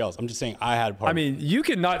implicate somebody else. I'm just saying I had a part. I mean, you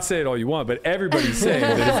can not say it all you want, but everybody's saying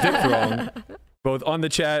that it's Dip Throng, both on the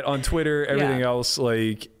chat, on Twitter, everything else.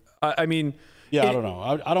 Like, I mean, yeah, I don't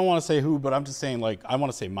know. I don't want to say who, but I'm just saying like I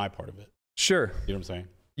want to say my part of it. Sure. You know what I'm saying?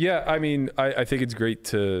 Yeah, I mean, I think it's great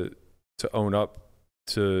to own up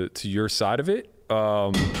to your side of it.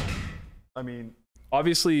 I mean,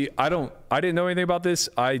 obviously, I didn't know anything about this.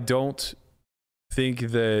 I don't think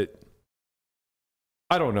that,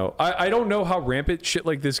 I don't know. I don't know how rampant shit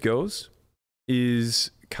like this goes,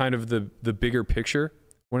 is kind of the bigger picture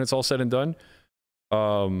when it's all said and done.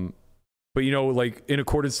 But, you know, like in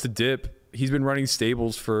accordance to Dip, he's been running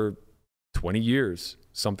stables for 20 years,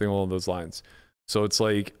 something along those lines. So it's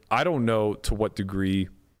like, I don't know to what degree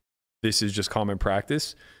this is just common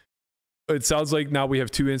practice. It sounds like now we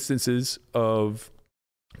have two instances of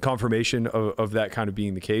confirmation of that kind of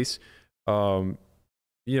being the case. You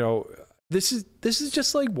know, this is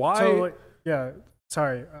just like why. So, yeah.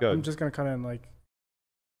 sorry, Good. I'm just gonna cut in. Like,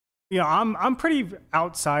 I'm pretty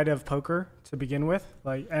outside of poker to begin with.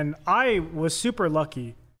 Like, and I was super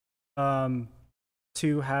lucky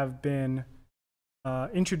to have been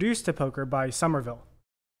introduced to poker by Somerville,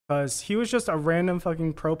 because he was just a random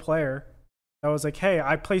fucking pro player that was like, "Hey,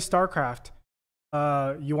 I play StarCraft.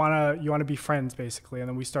 You wanna be friends, basically." And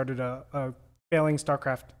then we started a failing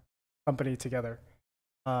StarCraft company together.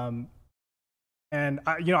 And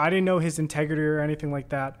I didn't know his integrity or anything like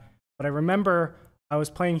that, but I remember I was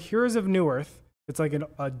playing Heroes of Newerth. It's like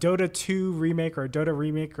a Dota 2 remake or a Dota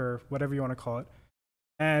remake or whatever you want to call it.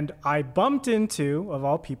 And I bumped into, of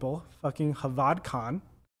all people, fucking Havad Khan.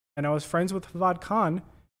 And I was friends with Havad Khan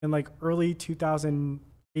in like early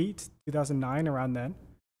 2008, 2009, around then.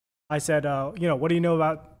 I said, what do you know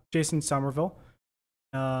about Jason Somerville?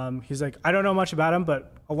 He's like, I don't know much about him,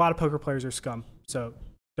 but a lot of poker players are scum, so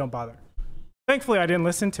don't bother. Thankfully, I didn't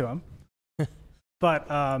listen to him. But,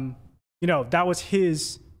 that was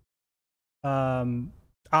his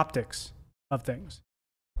optics of things.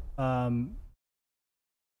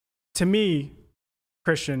 To me,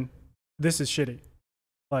 Christian, this is shitty.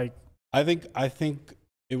 Like, I think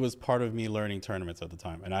it was part of me learning tournaments at the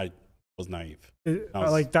time, and I was naive.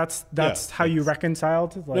 That's how you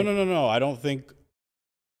reconciled? Like, No.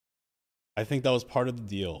 I think that was part of the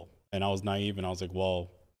deal, and I was naive, and I was like,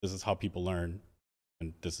 well, this is how people learn,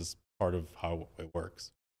 and this is part of how it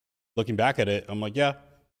works. Looking back at it, I'm like, yeah,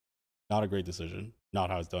 not a great decision, not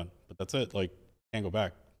how it's done, but that's it. Like, can't go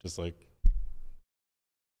back. Just like,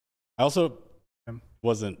 I also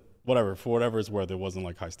wasn't, whatever, for whatever it's worth, it wasn't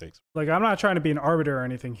like high stakes. Like, I'm not trying to be an arbiter or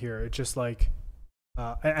anything here. It's just like,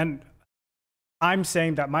 and I'm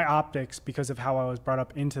saying that my optics, because of how I was brought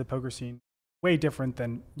up into the poker scene, way different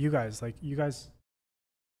than you guys. Like, you guys,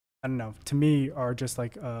 I don't know, to me are just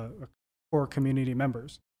like core community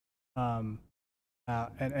members.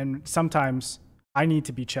 And sometimes I need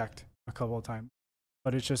to be checked a couple of times,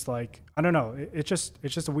 but it's just like, I don't know. It's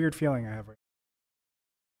just a weird feeling I have right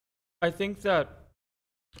now. I think that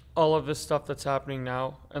all of this stuff that's happening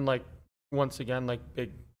now, and like, once again, like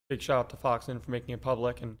big shout out to Foxen for making it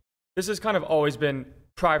public. And this has kind of always been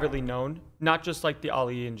privately known, not just like the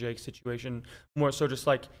Ali and Jake situation, more so just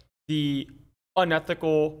like the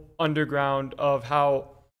unethical underground of how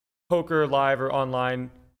poker live or online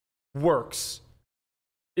works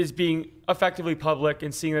is being effectively public,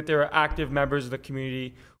 and seeing that there are active members of the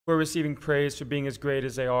community who are receiving praise for being as great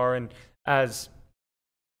as they are and as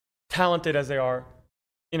talented as they are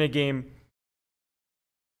in a game.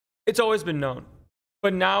 It's always been known.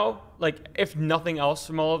 But now, like, if nothing else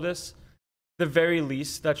from all of this, the very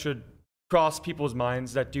least that should cross people's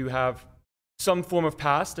minds that do have some form of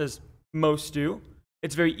past, as most do,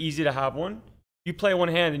 it's very easy to have one. You play one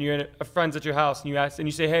hand and you're in a friend's at your house and you ask and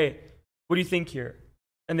you say, hey, what do you think here?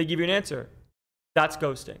 And they give you an answer. That's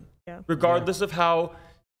ghosting. Yeah. Regardless of how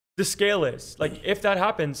the scale is. Like, if that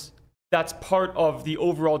happens, that's part of the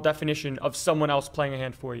overall definition of someone else playing a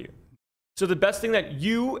hand for you. So the best thing that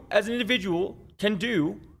you as an individual can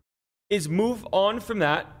do is move on from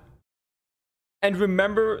that and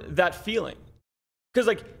remember that feeling. Because,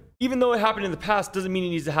 like, even though it happened in the past doesn't mean it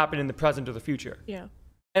needs to happen in the present or the future. Yeah.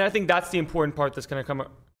 And I think that's the important part that's going to come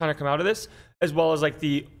out of this, as well as like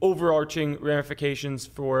the overarching ramifications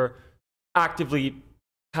for actively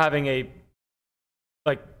having a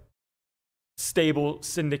like stable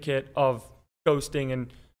syndicate of ghosting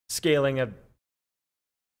and scaling an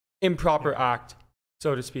improper act,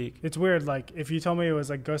 so to speak. It's weird. Like, if you told me it was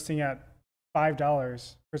like ghosting at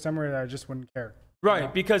 $5, for some reason I just wouldn't care. Right,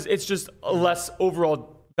 Yeah. because it's just a less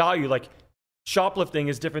overall value. Like, shoplifting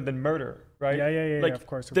is different than murder, right? Yeah, Like, of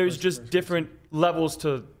course. there's just different levels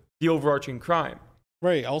to the overarching crime.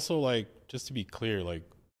 Right. Also, like, just to be clear, like,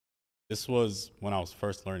 this was when I was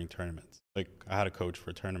first learning tournaments. Like, I had a coach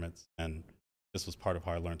for tournaments, and this was part of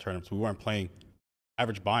how I learned tournaments. We weren't playing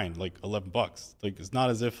average buy-in, like $11. Like, it's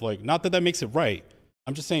not as if, like, not that that makes it right.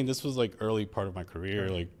 I'm just saying this was like early part of my career.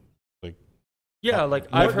 Like Yeah, like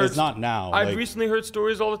I've heard. It's not now. I've like, recently heard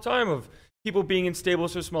stories all the time of people being in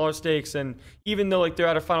stables for smaller stakes, and even though like they're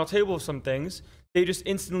at a final table of some things, they just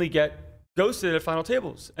instantly get ghosted at final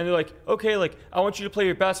tables. And they're like, okay, like I want you to play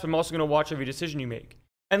your best, but I'm also gonna watch every decision you make.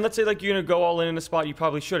 And let's say like you're gonna go all in a spot you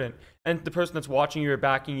probably shouldn't, and the person that's watching you or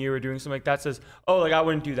backing you or doing something like that says, oh, like I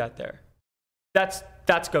wouldn't do that there. That's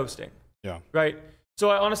ghosting. Yeah. Right. So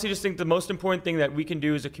I honestly just think the most important thing that we can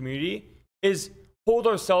do as a community is hold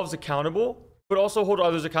ourselves accountable, but also hold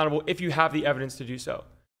others accountable if you have the evidence to do so.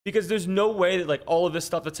 Because there's no way that like all of this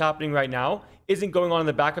stuff that's happening right now isn't going on in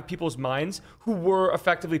the back of people's minds who were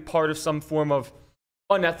effectively part of some form of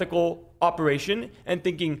unethical operation and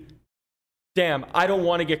thinking damn, I don't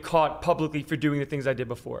want to get caught publicly for doing the things I did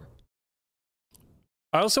before.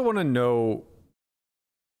 I also want to know.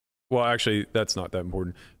 Well, actually, that's not that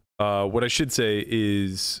important. What I should say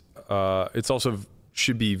is it's also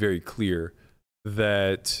should be very clear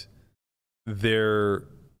that there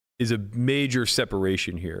is a major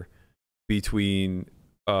separation here between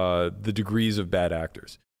the degrees of bad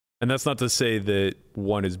actors. And that's not to say that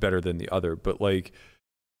one is better than the other, but like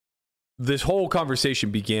this whole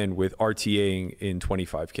conversation began with RTAing in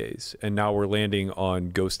 25Ks, and now we're landing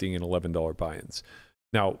on ghosting and $11 buy-ins.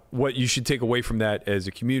 Now, what you should take away from that as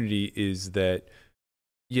a community is that,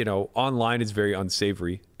 you know, online is very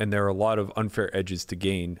unsavory, and there are a lot of unfair edges to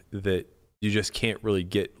gain that you just can't really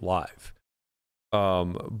get live.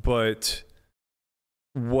 But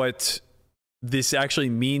what this actually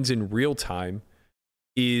means in real time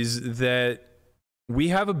is that we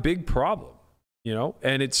have a big problem, you know,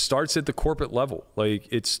 and it starts at the corporate level. Like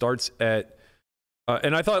it starts at,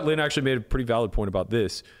 and I thought Lynn actually made a pretty valid point about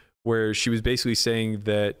this, where she was basically saying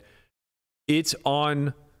that it's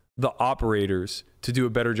on the operators to do a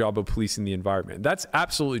better job of policing the environment. That's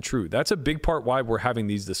absolutely true. That's a big part why we're having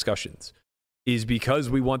these discussions, is because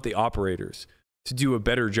we want the operators to do a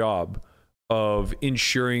better job of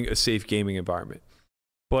ensuring a safe gaming environment.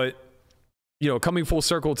 But, you know, coming full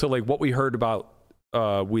circle to like what we heard about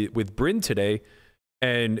with Bryn today,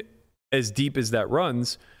 and as deep as that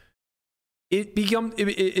runs,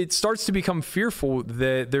 it starts to become fearful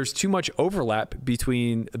that there's too much overlap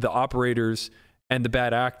between the operators and the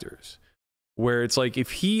bad actors, where it's like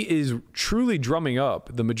if he is truly drumming up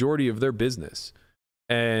the majority of their business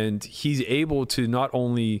and he's able to not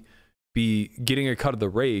only be getting a cut of the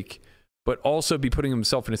rake, but also be putting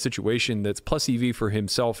himself in a situation that's plus EV for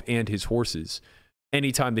himself and his horses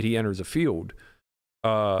anytime that he enters a field.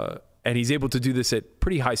 And he's able to do this at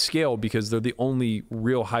pretty high scale because they're the only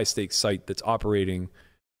real high stakes site that's operating,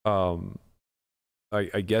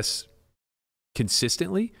 I guess,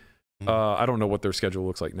 consistently. I don't know what their schedule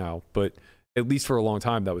looks like now, but at least for a long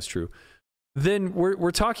time that was true. Then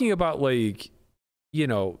we're talking about like, you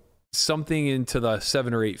know, something into the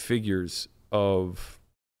 7 or 8 figures of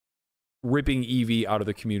ripping EV out of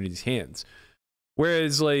the community's hands.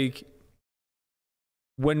 Whereas like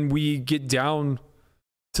when we get down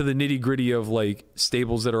to the nitty gritty of like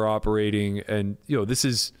stables that are operating, and you know, this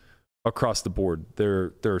is across the board.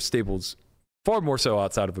 There are stables far more so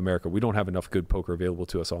outside of America. We don't have enough good poker available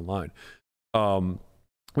to us online.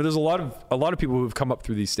 But there's a lot of people who have come up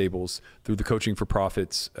through these stables, through the Coaching for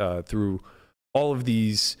Profits, through all of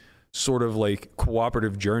these sort of like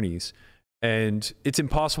cooperative journeys, and it's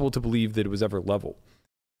impossible to believe that it was ever level.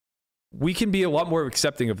 We can be a lot more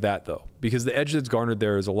accepting of that though, because the edge that's garnered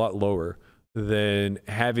there is a lot lower than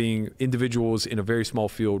having individuals in a very small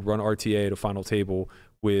field run RTA at a final table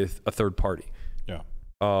with a third party. Yeah.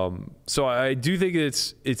 So I do think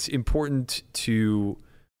it's important to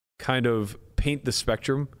kind of paint the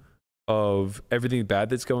spectrum of everything bad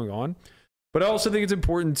that's going on, but I also think it's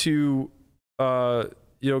important to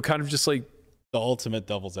kind of just like the ultimate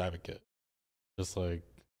devil's advocate, just like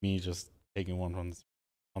me just taking one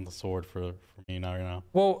on the sword for me now, you know.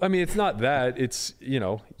 Well, I mean, it's not that. It's, you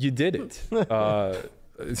know, you did it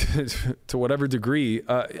to whatever degree.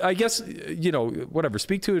 I guess, you know, whatever.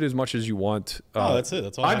 Speak to it as much as you want. That's it.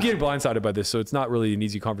 That's all. I'm getting blindsided by this, so it's not really an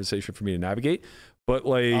easy conversation for me to navigate. But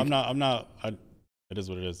like, I'm not. It is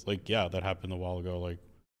what it is. Like, yeah, that happened a while ago. Like,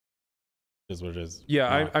 it is what it is.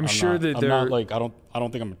 Yeah, I'm sure that I'm not like I don't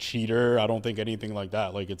think I'm a cheater. I don't think anything like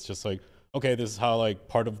that. Like, it's just like, okay, this is how like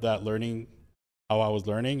part of that learning. How I was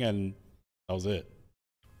learning, and that was it.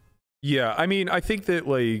 Yeah, I mean, I think that,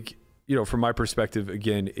 like, you know, from my perspective,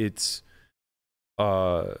 again, it's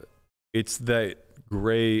that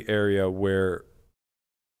gray area where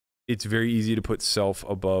it's very easy to put self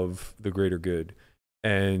above the greater good,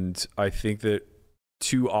 and I think that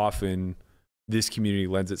too often this community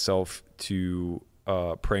lends itself to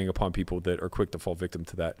preying upon people that are quick to fall victim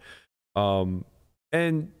to that,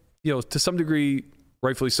 and you know, to some degree,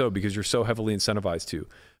 rightfully so, because you're so heavily incentivized to.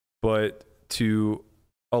 But to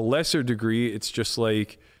a lesser degree, it's just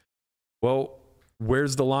like, well,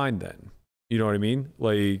 where's the line then? You know what I mean?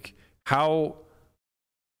 Like, how,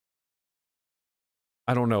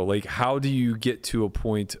 I don't know, like, how do you get to a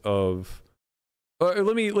point of,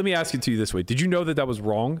 let me ask it to you this way. Did you know that that was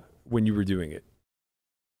wrong when you were doing it?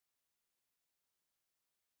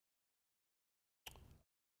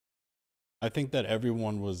 I think that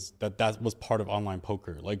everyone was that was part of online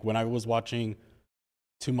poker. Like when I was watching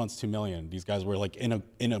 2 Months 2 Million, these guys were like in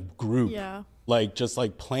a group, Yeah. like just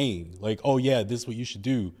like playing, like, oh yeah, this is what you should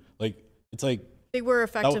do. Like it's like They were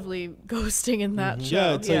effectively ghosting in that show.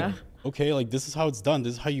 yeah, it's like okay, like this is how it's done.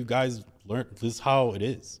 This is how you guys learn. This is how it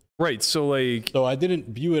is. Right. So like, So I didn't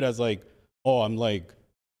view it as like, oh, I'm like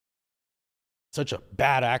such a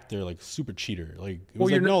bad actor, like super cheater. Like it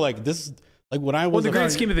was you're like, no, like this is like when I well, was in the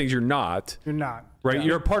grand scheme of things, you're not. You're not. Right. Yeah.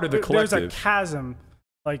 You're a part of the There's collective. a chasm.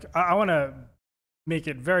 Like I want to make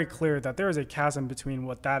it very clear that there is a chasm between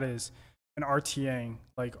what that is and RTAing.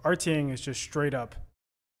 Like RTAing is just straight up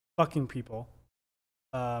fucking people,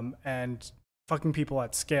 and fucking people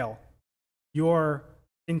at scale. Your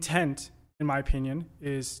intent, in my opinion,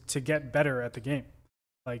 is to get better at the game.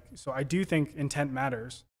 Like, so I do think intent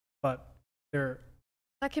matters, but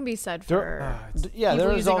That can be said There- for Yeah, people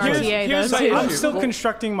there is using also. RTA here's though my too. I'm issue. still Well-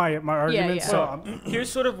 constructing my argument. yeah. So Here's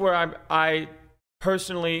sort of where I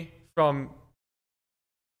personally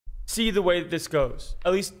see the way that this goes,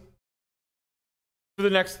 at least for the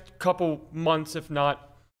next couple months, if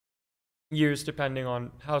not years, depending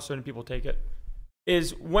on how certain people take it,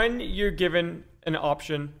 is when you're given an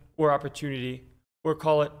option or opportunity, or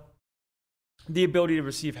call it the ability to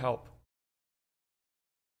receive help.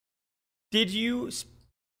 Did you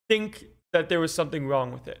think that there was something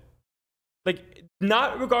wrong with it? Like,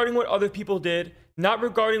 not regarding what other people did, not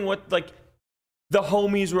regarding what, like, the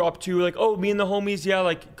homies were up to. Like, oh, me and the homies, yeah,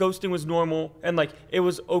 like, ghosting was normal, and, like, it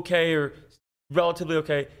was okay or relatively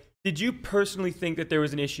okay. Did you personally think that there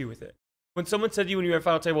was an issue with it? When someone said to you when you were at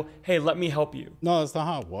final table, hey, let me help you. No, that's not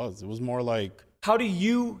how it was. It was more like, How do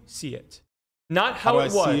you see it? Not how how, do it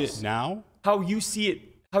I was. see it now? How you see it,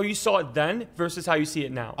 how you saw it then versus how you see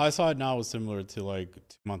it now. I saw it now was similar to like 2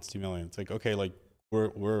 months, 2 million. It's like, okay, like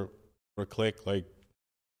we're click, like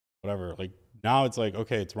whatever. Like now it's like,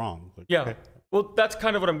 okay, it's wrong. Like, Yeah. okay. Well, that's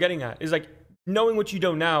kind of what I'm getting at. Is like knowing what you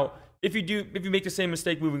know now. If you make the same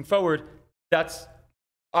mistake moving forward, that's,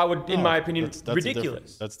 I would, in No, my opinion, that's different.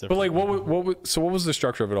 ridiculous. That's But different. like, what was the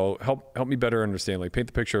structure of it all? Help me better understand. Like, paint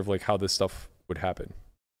the picture of like how this stuff would happen.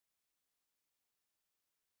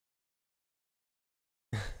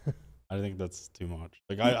 I think that's too much.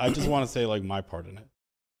 Like I just want to say like my part in it.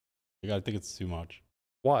 Like I think it's too much.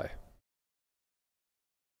 Why?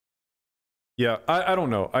 Yeah, I don't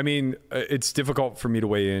know. I mean, it's difficult for me to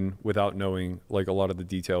weigh in without knowing like a lot of the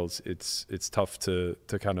details. It's tough to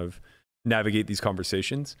kind of navigate these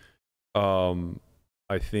conversations.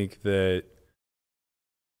 I think that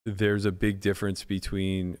there's a big difference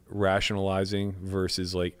between rationalizing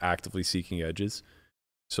versus like actively seeking edges.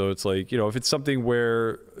 So it's like, you know, if it's something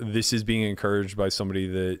where this is being encouraged by somebody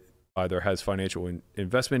that either has financial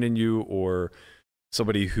investment in you or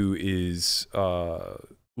somebody who is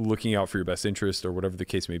looking out for your best interest or whatever the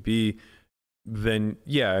case may be, then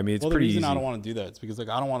yeah, I mean, it's Well, pretty the reason easy. I don't want to do that is because like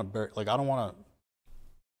I don't want to like I don't want to.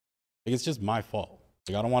 Like it's just my fault.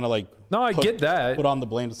 Like I don't want to like. No, I get that. Put on the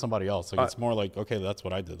blame to somebody else. Like it's more like, okay, that's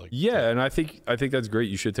what I did. Like Yeah, and I think that's great.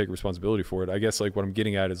 You should take responsibility for it. I guess like what I'm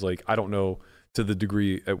getting at is like I don't know to the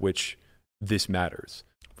degree at which this matters.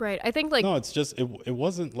 Right. I think like no, it's just it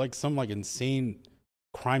wasn't like some like insane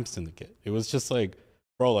crime syndicate. It was just like,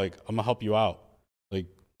 bro, like I'm gonna help you out. Like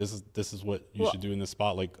this is what you should do in this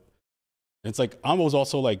spot. Like it's like I was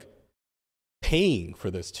also like paying for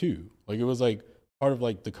this too. Like it was like part of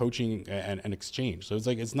like the coaching and exchange. So it's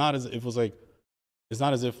like it's not as if like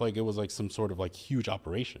it was like some sort of like huge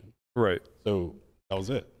operation. Right. So that was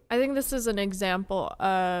it. I think this is an example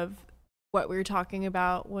of what we were talking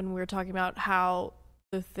about when we were talking about how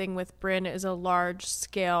the thing with Bryn is a large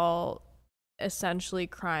scale, essentially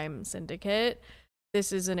crime syndicate.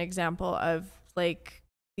 This is an example of like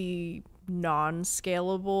the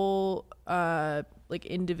non-scalable, like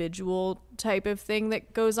individual type of thing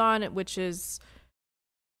that goes on, which is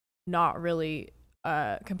not really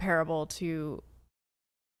comparable to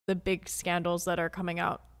the big scandals that are coming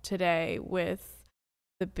out today with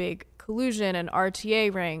the big collusion and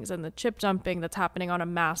RTA rings and the chip dumping that's happening on a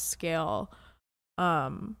mass scale. I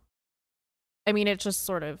mean, it just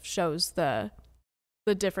sort of shows the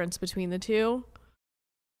difference between the two.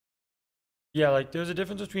 Yeah, like there's a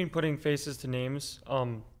difference between putting faces to names,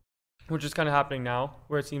 which is kind of happening now,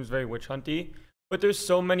 where it seems very witch hunty. But there's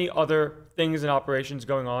so many other things and operations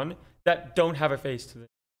going on that don't have a face to them,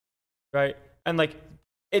 right? And like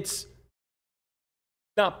it's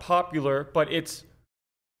not popular, but it's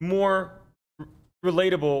more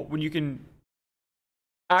relatable when you can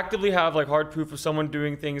actively have like hard proof of someone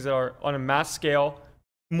doing things that are on a mass scale,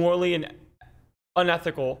 morally and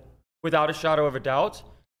unethical, without a shadow of a doubt,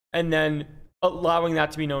 and then allowing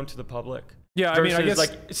that to be known to the public. Yeah, I versus mean, I guess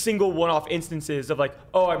like single one-off instances of like,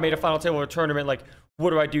 oh, I made a final table of a tournament. Like, what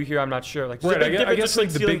do I do here? I'm not sure. Like, Right, there's a big I difference guess,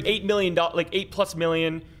 like, between the stealing big- $8 million, like $8+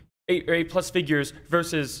 million, 8 or 8+ figures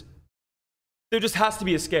versus there just has to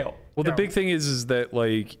be a scale. Well, the big thing is that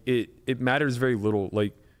like it matters very little.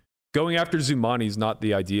 Like going after Zumani is not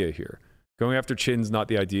the idea here. Going after Chin's not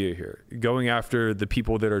the idea here. Going after the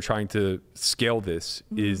people that are trying to scale this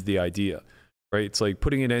is the idea, right? It's like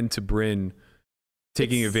putting an end to Bryn,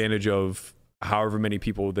 taking advantage of however many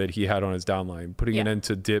people that he had on his downline, putting an end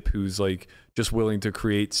to Dip, who's like just willing to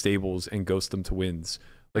create stables and ghost them to wins.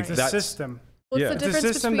 Like It's a system. What's the It's a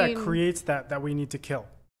difference system that between- creates that we need to kill.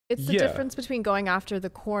 It's the difference between going after the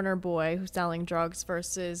corner boy who's selling drugs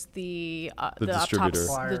versus the distributor.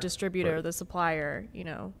 the distributor, the supplier. You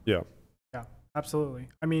know. Yeah. Yeah, absolutely.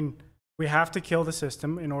 I mean, we have to kill the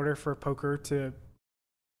system in order for poker to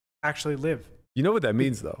actually live. You know what that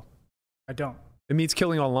means, though? I don't. It means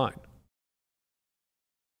killing online.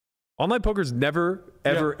 Online poker's never,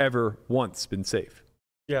 ever once been safe.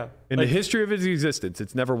 Yeah. In the history of its existence,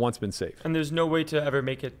 it's never once been safe. And there's no way to ever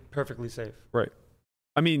make it perfectly safe. Right.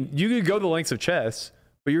 I mean, you could go the lengths of chess,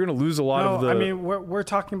 but you're going to lose a lot of the... I mean, we're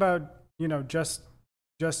talking about, you know, just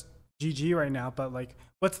GG right now, but like,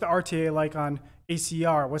 what's the RTA like on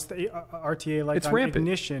ACR? What's the RTA like It's on rampant.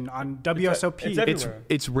 Ignition, on WSOP? It's everywhere.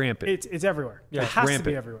 It's rampant. It's everywhere. Yeah, it it's has to rampant.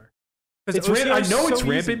 be everywhere. It's OCR rampant. I is know so it's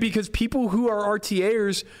rampant easy. because people who are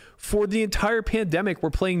RTAers for the entire pandemic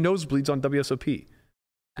were playing nosebleeds on WSOP.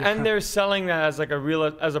 And they're selling that as like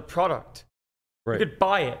as a product. Right. You could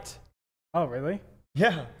buy it. Oh, really?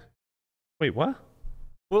 Yeah. Wait, what?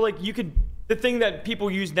 Well, like the thing that people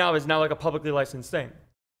use now is now like a publicly licensed thing.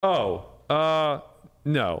 Oh,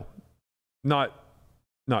 no, not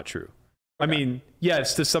true. I mean,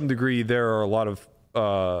 yes, to some degree, there are a lot of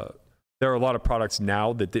products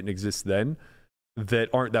now that didn't exist then that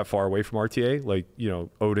aren't that far away from RTA, like, you know,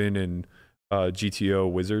 Odin and GTO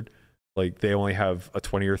Wizard. Like they only have a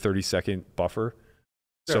 20 or 30 second buffer.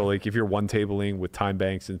 Sure. So like if you're one tabling with time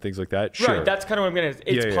banks and things like that, sure. Right, that's kind of what I'm getting at.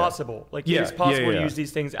 It's possible. Like it's possible to use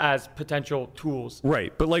these things as potential tools.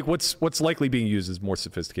 Right, but like what's likely being used is more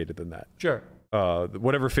sophisticated than that. Sure.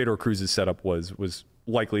 Whatever Fedor Cruz's setup was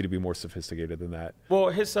likely to be more sophisticated than that. Well,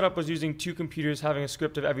 his setup was using 2 computers, having a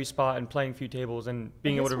script of every spot, and playing a few tables, and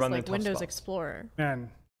being able to run like the tough Windows spots. Explorer.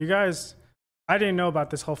 Man, you guys, I didn't know about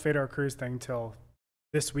this whole Fedor Cruz thing till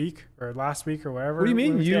this week or last week or whatever. What do you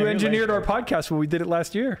mean? You Yeah, engineered our podcast when we did it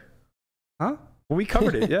last year. Huh? When we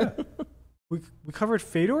covered it, yeah. We covered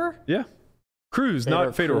Fedor? Yeah. Cruz,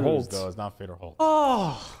 not Fedor Cruz, Holtz. though. It's not Fedor Holtz.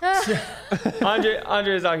 Oh,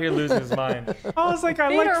 Andre is out here losing his mind. I was like, I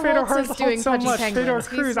Fedor like Fedor Holtz is Holtz doing so Pudgy much. Penguins. Fedor He's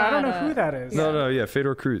Cruz, I don't know not who that is. No, yeah,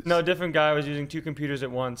 Fedor Cruz. No, different guy was using 2 computers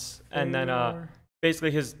at once, and then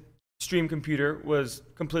basically his stream computer was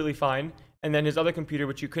completely fine, and then his other computer,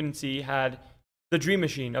 which you couldn't see, had the dream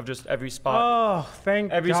machine of just every spot. Oh,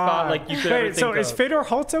 thank Every God. spot, like, you could ever Wait, so think is of. Fedor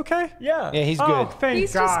Holtz okay? Yeah. Yeah, he's Oh, good. thank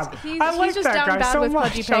He's God. just he's, I like he's just that down guy bad so with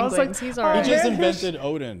much. Pudgy I was like, Penguins. He's oh, He alright. just man, invented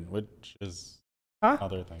Odin, which is Huh?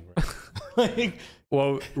 another thing. Right? Like,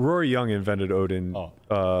 Well, Rory Young invented Odin.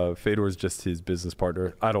 Oh. Fedor's just his business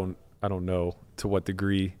partner. I don't know to what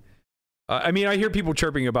degree. I mean, I hear people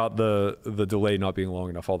chirping about the delay not being long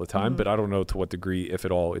enough all the time, but I don't know to what degree, if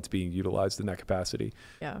at all, it's being utilized in that capacity.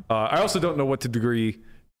 Yeah. I also don't know what to degree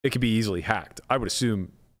it could be easily hacked. I would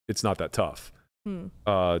assume it's not that tough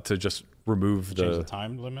to just remove change the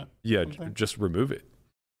time limit. Yeah, something? just remove it.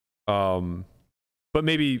 But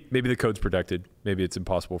maybe the code's protected. Maybe it's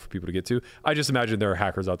impossible for people to get to. I just imagine there are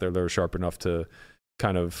hackers out there that are sharp enough to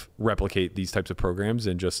kind of replicate these types of programs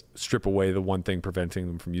and just strip away the one thing preventing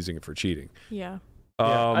them from using it for cheating. Yeah.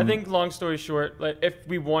 Yeah, I think long story short, like if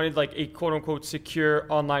we wanted like a quote unquote secure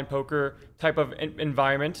online poker type of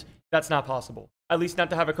environment, that's not possible. At least not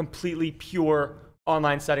to have a completely pure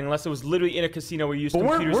online setting, unless it was literally in a casino where you use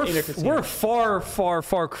computers in a casino. We're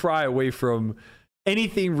far cry away from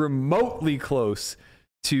anything remotely close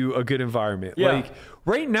to a good environment. Yeah. Like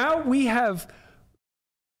right now we have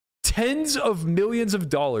tens of millions of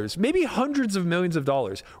dollars, maybe hundreds of millions of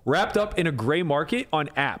dollars wrapped up in a gray market on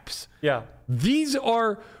apps. Yeah. These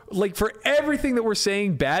are like, for everything that we're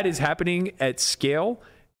saying bad is happening at scale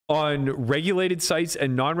on regulated sites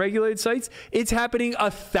and non-regulated sites, it's happening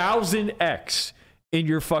 1,000x in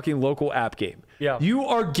your fucking local app game. Yeah. You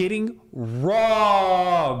are getting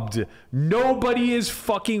robbed. Nobody is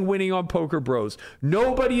fucking winning on Poker Bros.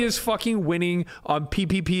 Nobody is fucking winning on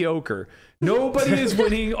PPP Ochre. Nobody is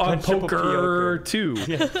winning on Triple P Poker Ochre. 2.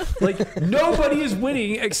 Like, nobody is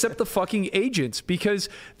winning except the fucking agents because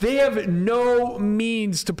they have no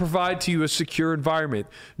means to provide to you a secure environment.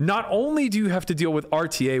 Not only do you have to deal with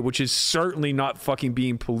RTA, which is certainly not fucking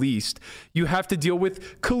being policed, you have to deal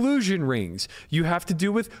with collusion rings. You have to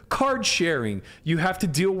deal with card sharing. You have to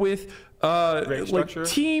deal with Rake like structure?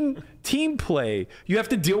 team play. You have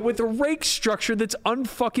to deal with a rake structure that's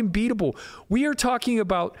unfucking beatable. We are talking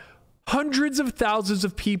about hundreds of thousands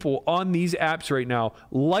of people on these apps right now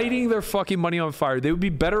lighting their fucking money on fire. They would be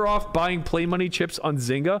better off buying play money chips on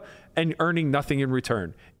Zynga and earning nothing in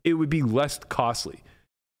return. It would be less costly.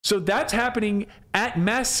 So that's happening at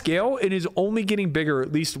mass scale and is only getting bigger,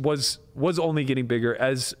 at least was only getting bigger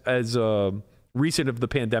as recent of the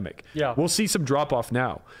pandemic. Yeah. We'll see some drop off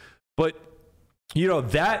now. But you know,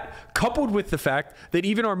 that coupled with the fact that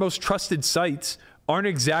even our most trusted sites aren't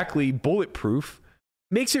exactly bulletproof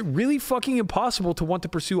makes it really fucking impossible to want to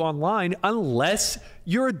pursue online unless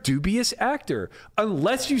you're a dubious actor.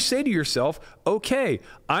 Unless you say to yourself, okay,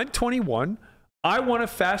 I'm 21. I want to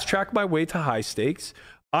fast track my way to high stakes.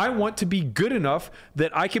 I want to be good enough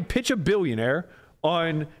that I can pitch a billionaire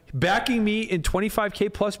on backing me in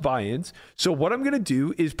 25K plus buy-ins. So what I'm going to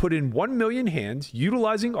do is put in 1 million hands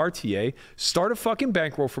utilizing RTA, start a fucking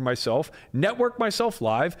bankroll for myself, network myself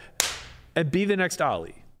live, and be the next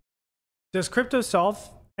Ali. Does crypto solve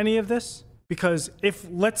any of this? Because if,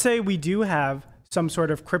 let's say we do have some sort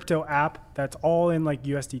of crypto app that's all in like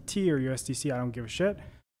USDT or USDC, I don't give a shit,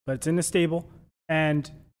 but it's in a stable. And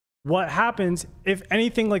what happens if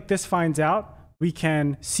anything like this finds out, we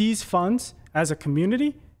can seize funds as a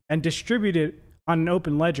community and distribute it on an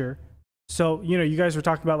open ledger. So, you know, you guys were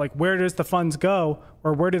talking about like, where does the funds go,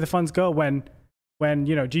 or where do the funds go when,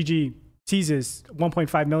 you know, GG seizes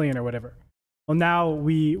 1.5 million or whatever? Well, now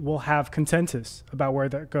we will have consensus about where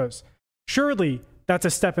that goes. Surely that's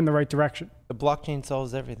a step in the right direction. The blockchain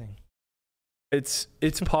solves everything. It's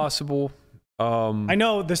possible. I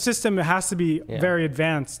know the system has to be very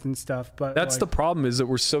advanced and stuff, but that's like, the problem, is that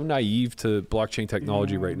we're so naive to blockchain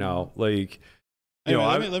technology right now. Like, you know,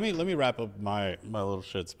 let me wrap up my little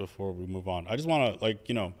shits before we move on. I just want to, like,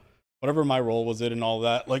 you know, whatever my role was in and all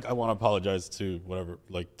that, like, I want to apologize to whatever,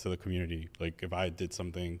 like, to the community. Like, if I did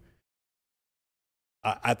something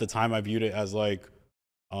at the time, I viewed it as like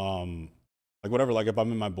whatever. Like, if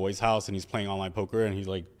I'm in my boy's house and he's playing online poker and he's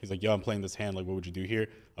like, yo, I'm playing this hand. Like, what would you do here?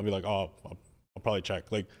 I'll be like, oh, I'll probably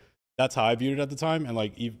check. Like, that's how I viewed it at the time. And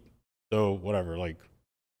like, so whatever, like,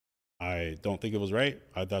 I don't think it was right.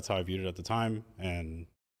 That's how I viewed it at the time. And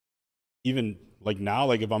even like now,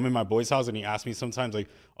 like if I'm in my boy's house and he asks me sometimes like,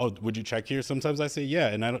 oh, would you check here? Sometimes I say, yeah.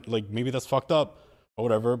 And I don't, like, maybe that's fucked up or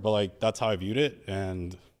whatever, but like, that's how I viewed it.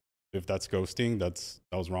 And if that's ghosting,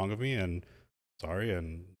 that was wrong of me, and sorry.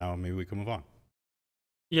 And now maybe we can move on.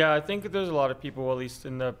 Yeah, I think there's a lot of people, at least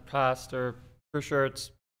in the past, or for sure,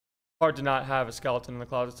 it's hard to not have a skeleton in the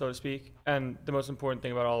closet, so to speak. And the most important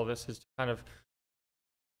thing about all of this is to kind of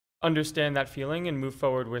understand that feeling and move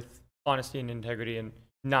forward with honesty and integrity and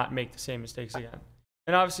not make the same mistakes again.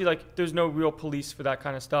 And obviously, like, there's no real police for that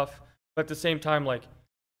kind of stuff. But at the same time, like,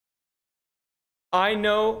 I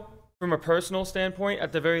know from a personal standpoint,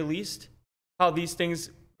 at the very least, how these things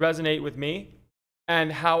resonate with me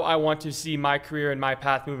and how I want to see my career and my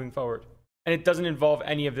path moving forward. And it doesn't involve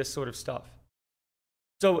any of this sort of stuff.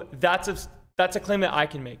 So that's a claim that I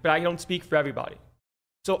can make, but I don't speak for everybody.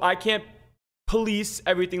 So I can't police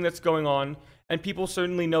everything that's going on, and people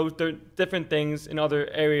certainly know there are different things in other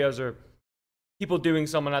areas or people doing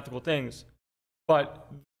some unethical things.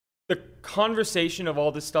 But the conversation of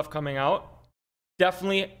all this stuff coming out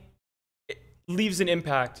definitely leaves an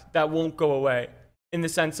impact that won't go away, in the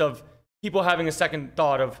sense of people having a second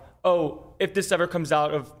thought of, oh, if this ever comes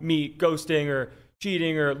out of me ghosting or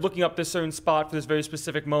cheating or looking up this certain spot for this very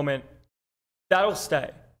specific moment, that'll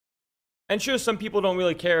stay. And sure, some people don't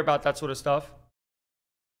really care about that sort of stuff,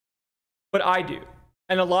 but I do.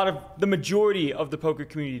 And the majority of the poker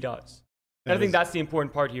community does. And I think that's the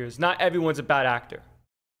important part here, is not everyone's a bad actor.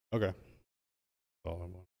 Okay. That's all I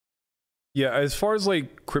want. Yeah, as far as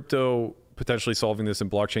like crypto potentially solving this and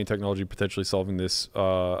blockchain technology potentially solving this,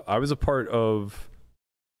 I was a part of,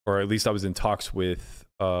 or at least I was in talks with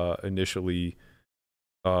initially,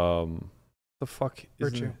 the fuck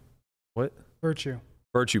is Virtue. What?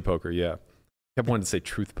 Virtue Poker, yeah. Kept wanting to say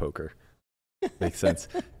Truth Poker. Makes sense.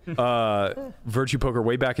 Virtue Poker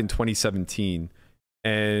way back in 2017.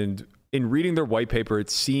 And in reading their white paper, it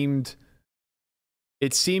seemed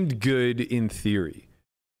good in theory.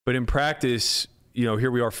 But in practice, you know,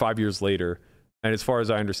 here we are 5 years later. And as far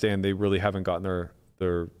as I understand, they really haven't gotten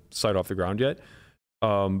their site off the ground yet.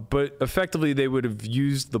 But effectively, they would have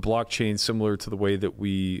used the blockchain similar to the way that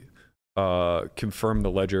we confirm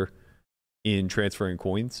the ledger in transferring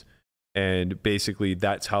coins. And basically,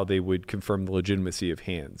 that's how they would confirm the legitimacy of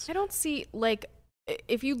hands. I don't see, like,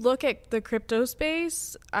 if you look at the crypto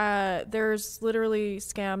space, there's literally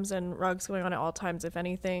scams and rugs going on at all times. If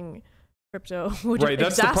anything, crypto would Right,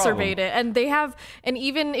 that's the problem. exacerbate it. And they have, and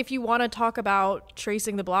even if you want to talk about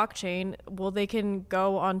tracing the blockchain, well, they can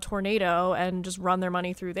go on Tornado and just run their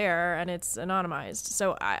money through there, and it's anonymized.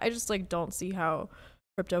 So I just like don't see how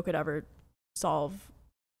crypto could ever solve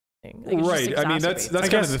things. Like, it just Right. I mean, that's exacerbates I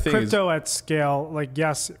kind guess of the thing. crypto at scale, like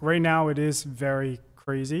yes, right now it is very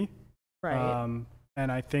crazy. it. Right. And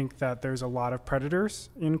I think that there's a lot of predators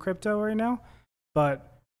in crypto right now, but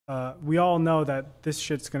we all know that this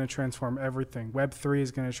shit's going to transform everything. Web3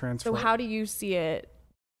 is going to So transform. how do you see it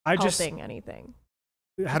I helping anything?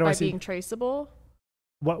 how do By I see being traceable?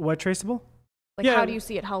 what traceable? Like, Yeah. how do you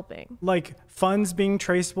see it helping? Like funds being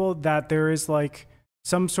traceable, that there is like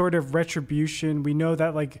some sort of retribution. We know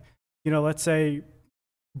that, like, you know, let's say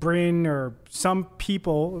Bryn or some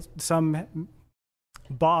people, some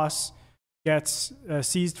boss gets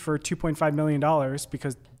seized for $2.5 million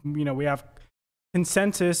because, you know, we have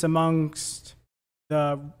consensus amongst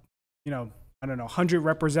the, you know, I don't know, 100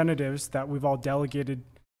 representatives that we've all delegated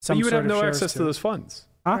some you would sort have of no shares access to those funds.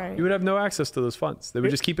 Huh? Right. You would have no access to those funds. They would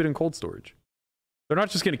just keep it in cold storage. They're not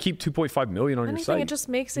just going to keep 2.5 million on your Anything, site. it just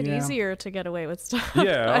makes it Yeah. easier to get away with stuff.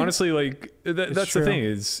 Yeah, honestly, like that's true. the thing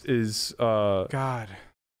is God.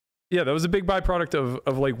 yeah, that was a big byproduct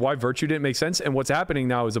of like why Virtue didn't make sense. And what's happening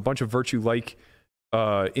now is a bunch of Virtue like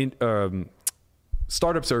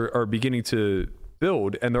startups are beginning to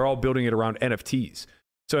build, and they're all building it around NFTs.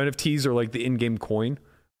 So NFTs are like the in-game coin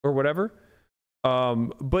or whatever.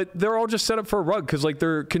 But they're all just set up for a rug because like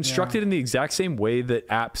they're constructed in the exact same way that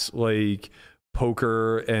apps like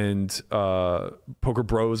Poker and Poker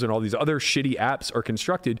Bros and all these other shitty apps are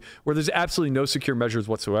constructed, where there's absolutely no secure measures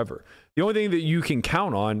whatsoever. The only thing that you can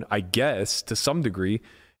count on, I guess, to some degree,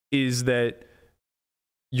 is that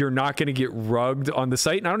you're not going to get rugged on the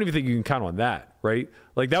site. And I don't even think you can count on that, right?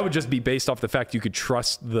 Like that would just be based off the fact you could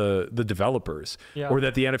trust the developers, Yeah. or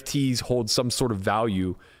that the NFTs hold some sort of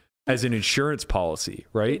value as an insurance policy,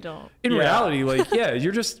 right? They don't. In Yeah. reality, like, yeah,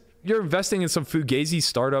 you're investing in some fugazi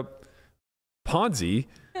startup Ponzi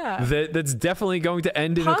Yeah. that's definitely going to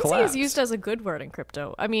end in a Ponzi collapse. is used as a good word in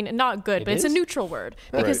crypto. I mean, not good, It but it's a is? neutral word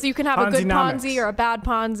because Right. you can have a good Ponzi-nomics. Ponzi or a bad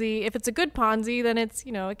Ponzi. If it's a good Ponzi, then it's,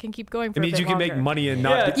 you know, it can keep going for It means a bit you can make longer. money and Yeah,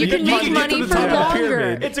 not. You can make get money to the for top of the longer.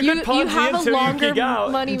 pyramid. It's a you, good Ponzi you have until a you longer gig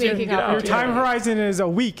out, money until you making get out. Your opportunity. time horizon is a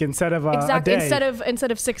week instead of a Exactly. day.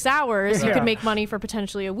 Instead of 6 hours, you Yeah. can make money for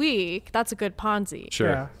potentially a week. That's a good Ponzi. Sure.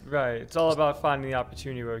 Yeah. Right. It's all about finding the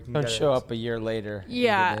opportunity where we can Don't get show it. up a year later.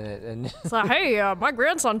 Yeah. And It's like, hey, my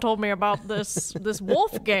grandson told me about this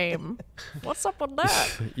wolf game. What's up with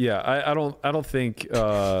that? Yeah, I don't think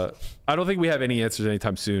we have any answers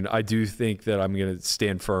anytime soon. I do think that I'm going to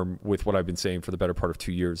stand firm with what I've been saying for the better part of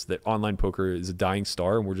 2 years, that online poker is a dying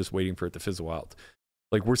star, and we're just waiting for it to fizzle out.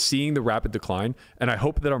 Like, we're seeing the rapid decline, and I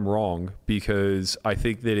hope that I'm wrong, because I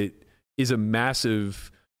think that it is a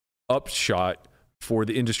massive upshot for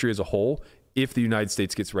the industry as a whole if the United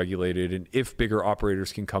States gets regulated, and if bigger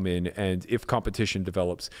operators can come in, and if competition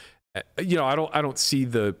develops. You know, I don't see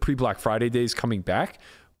the pre-Black Friday days coming back,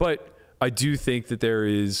 but I do think that there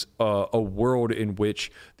is a world in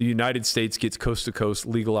which the United States gets coast to coast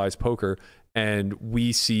legalized poker, and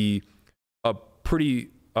we see a pretty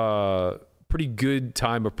good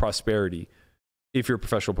time of prosperity if you're a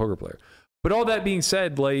professional poker player. But all that being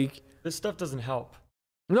said, like, This stuff doesn't help.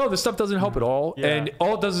 no, this stuff doesn't help at all. Yeah. And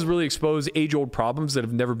all it does is really expose age-old problems that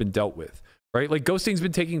have never been dealt with, right? Like, ghosting's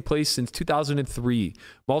been taking place since 2003.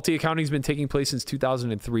 Multi-accounting's been taking place since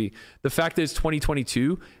 2003. The fact that it's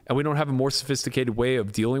 2022 and we don't have a more sophisticated way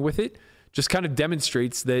of dealing with it just kind of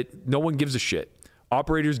demonstrates that no one gives a shit.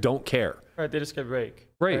 Operators don't care. Right. They just get rake.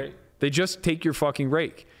 Right. They just take your fucking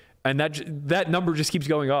rake. And that number just keeps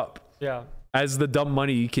going up Yeah. as the dumb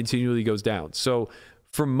money continually goes down. So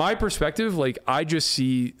from my perspective, like, I just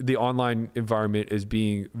see the online environment as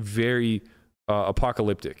being very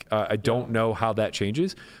apocalyptic. I don't know how that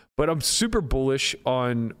changes, but I'm super bullish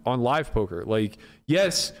on live poker. Like,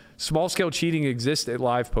 yes, small scale cheating exists at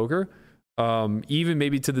live poker, even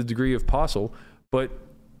maybe to the degree of Postle, but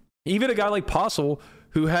even a guy like Postle,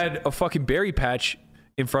 who had a fucking berry patch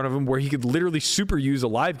in front of him where he could literally super use a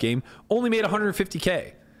live game, only made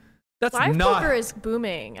 150K. That's Live not poker is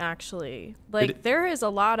booming, actually. Like, there is a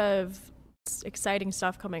lot of exciting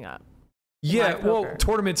stuff coming up. yeah, live well, poker.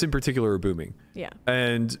 tournaments in particular are booming. Yeah.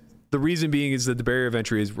 And the reason being is that the barrier of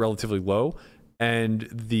entry is relatively low, and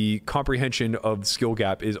the comprehension of the skill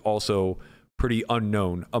gap is also pretty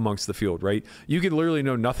unknown amongst the field, right? You can literally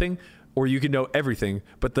know nothing, or you can know everything,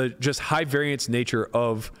 but the just high variance nature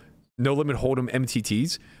of no limit hold'em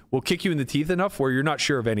MTTs, will kick you in the teeth enough where you're not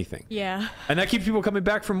sure of anything. Yeah. And that keeps people coming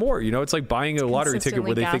back for more. You know, it's like buying a lottery ticket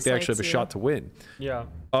where they think they actually have a Consistently shot to win. Yeah.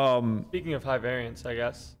 Um, Speaking of high variance, I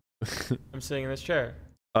guess I'm sitting in this chair.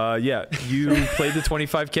 yeah, you played the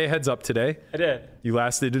 25K heads up today. I did. You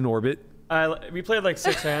lasted in orbit. We played like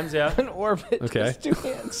 6 hands. Yeah. An orbit. Okay. Just 2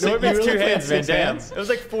 hands. No, orbits, You really 2 played hands, man. 6 Damn. hands? It was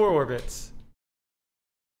like 4 orbits.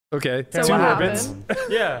 Okay. So Two what orbits. happened?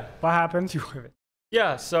 Yeah. What happened?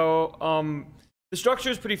 Yeah. So the structure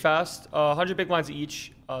is pretty fast. 100 big blinds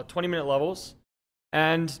each. 20-minute levels,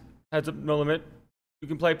 and heads up, no limit. You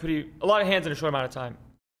can play a lot of hands in a short amount of time.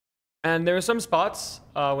 And there are some spots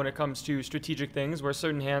when it comes to strategic things where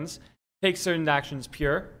certain hands take certain actions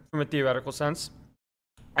pure from a theoretical sense.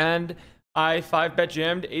 And I 5-bet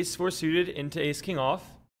jammed ace-4 suited into ace-king off,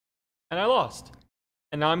 and I lost.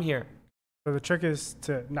 And now I'm here. So the trick is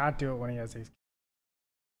to not do it when he has ace.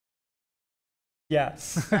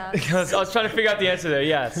 Yes. Because I was trying to figure out the answer there.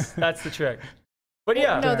 Yes, that's the trick. But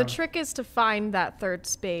yeah. No, the Damn. trick is to find that third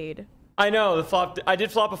spade. I know the flop. I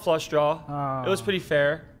did flop a flush draw. It was Oh. pretty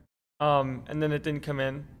fair, and then it didn't come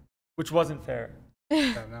in, which wasn't fair.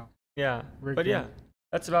 I don't know. Yeah, Rigged but yeah, game.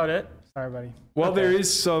 that's about it. Sorry, buddy. Well,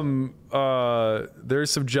 there's some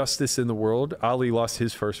justice in the world. Ali lost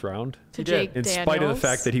his first round To He did. Jake in Daniels. spite of the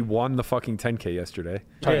fact that he won the fucking 10K yesterday.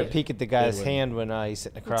 Trying Yeah. to peek at the guy's win. hand when he's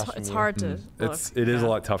sitting across from It's you. hard to look. It is a Yeah.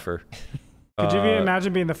 lot tougher. Could you Uh,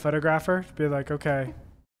 imagine being the photographer? Be like, okay,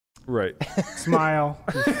 Right. smile.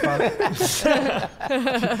 You fuck.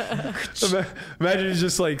 Imagine he's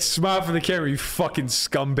just like smile for the camera, you fucking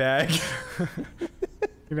scumbag.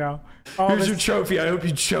 You know, all of Here's your his, trophy. I hope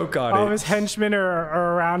you choke on all of it. his henchmen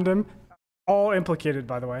are around him, all implicated,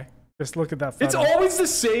 by the way. Just look at that photo. It's always the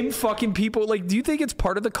same fucking people. Like, do you think it's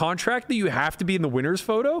part of the contract that you have to be in the winner's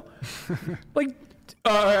photo? Like,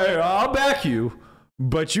 I'll back you,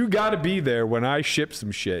 but you got to be there when I ship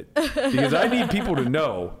some shit because I need people to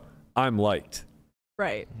know I'm liked.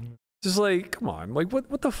 Right. Just like, come on, like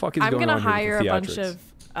what the fuck is I'm going gonna on here hire with a the bunch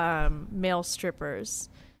theatrics? of male strippers.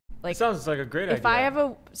 Like, It sounds like a great idea. if I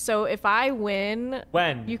have if I win,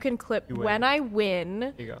 when you can clip You win. when I win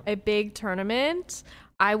There you go. a big tournament.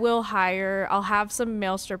 I'll have some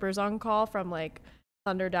male strippers on call from like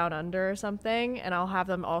Thunder Down Under or something, and I'll have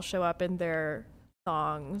them all show up in their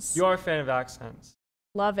thongs. You are a fan of accents.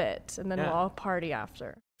 Love it, and then Yeah. we'll all party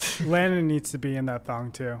after. Landon needs to be in that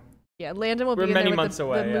thong too. Yeah, Landon will We're be in many there with months the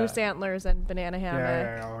away, yeah. moose antlers and banana Yeah,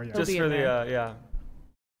 hammock. yeah, oh, yeah. Just be for in the there. yeah.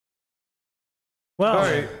 Well, All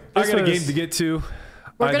right, I this got a game was- to get to.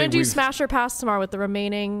 We're I gonna think do we've- Smash or Pass tomorrow with the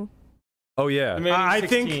remaining. Oh yeah, Maybe I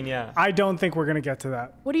 16, think yeah. I don't think we're gonna get to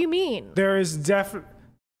that. What do you mean?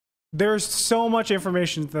 There's so much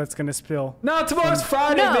information that's gonna spill. no, tomorrow's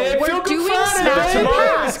Friday, No, man. we're Feel good doing Friday, Smash man. and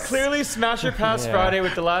Tomorrow Pass. is clearly Smash or Pass Yeah. Friday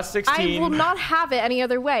with the last 16. I will not have it any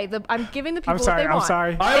other way. I'm giving the people what they want. I'm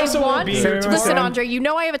sorry. I They also won't want- be here tomorrow. Listen, tomorrow. Andre, you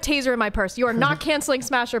know I have a taser in my purse. You are not canceling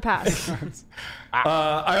Smash or Pass.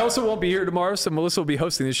 I also won't be here tomorrow, so Melissa will be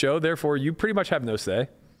hosting the show. Therefore, you pretty much have no say.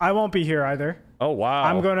 I won't be here either. Oh wow!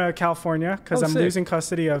 I'm going to California because Oh, I'm sick. losing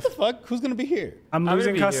custody of. Fuck, who's gonna be here? I'm gonna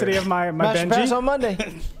losing be custody here. of my Match pass Benji. on Monday.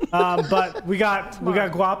 But we got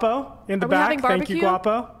Guapo in the Are we back. having Thank you, barbecue?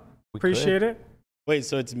 Guapo. Appreciate it. Wait,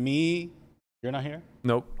 so it's me. You're not here?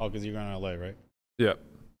 Nope. Oh, because you're going to LA, right? Yeah.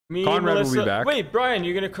 Me, Conrad will be Melissa. back. Wait, Brian,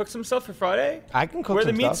 you gonna cook some stuff for Friday? I can cook Where are the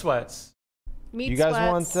some meat stuff. sweats? Meat You guys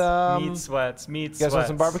sweats. want Meat sweats. Meat you guys sweats. want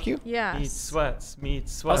some barbecue? Yes. Meat sweats. Meat I'll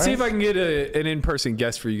sweats. see if I can get an in-person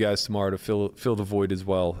guest for you guys tomorrow to fill the void as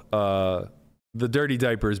well. The Dirty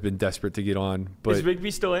Diaper has been desperate to get on, Is but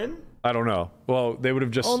Rigby still in? I don't know. Well, they would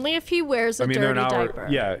have just. Only if he wears a I mean, they're dirty an hour. diaper.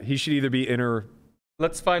 Yeah, he should either be in or.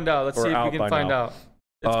 Let's find out. Let's Or see if we out can by find now. out.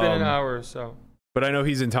 It's been an Um, hour or so. But I know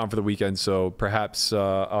he's in town for the weekend, so perhaps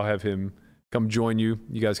I'll have him come join you.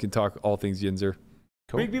 You guys can talk all things Yinzer.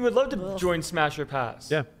 Cool. Rigby would love to Ugh. join Smash or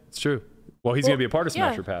Pass. Yeah, it's true. Well, he's Well, gonna be a part of yeah.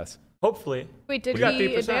 Smash or Pass. Hopefully. Wait, did We got he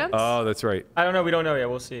 3%. advance? Oh, that's right. I don't know. We don't know yet.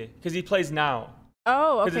 We'll see. Because he plays now.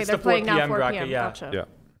 Oh, 'cause okay. it's They're the 4 playing now PM 4 bracket, p.m. yeah. Gotcha. Yeah.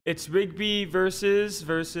 It's Rigby versus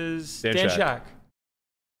Dan Dan Shack. Shack.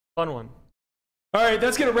 Fun one. All right,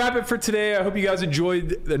 that's going to wrap it for today. I hope you guys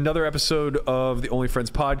enjoyed another episode of the Only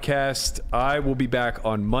Friends podcast. I will be back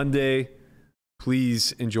on Monday.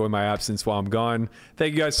 Please enjoy my absence while I'm gone.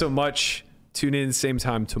 Thank you guys so much. Tune in same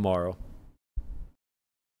time tomorrow.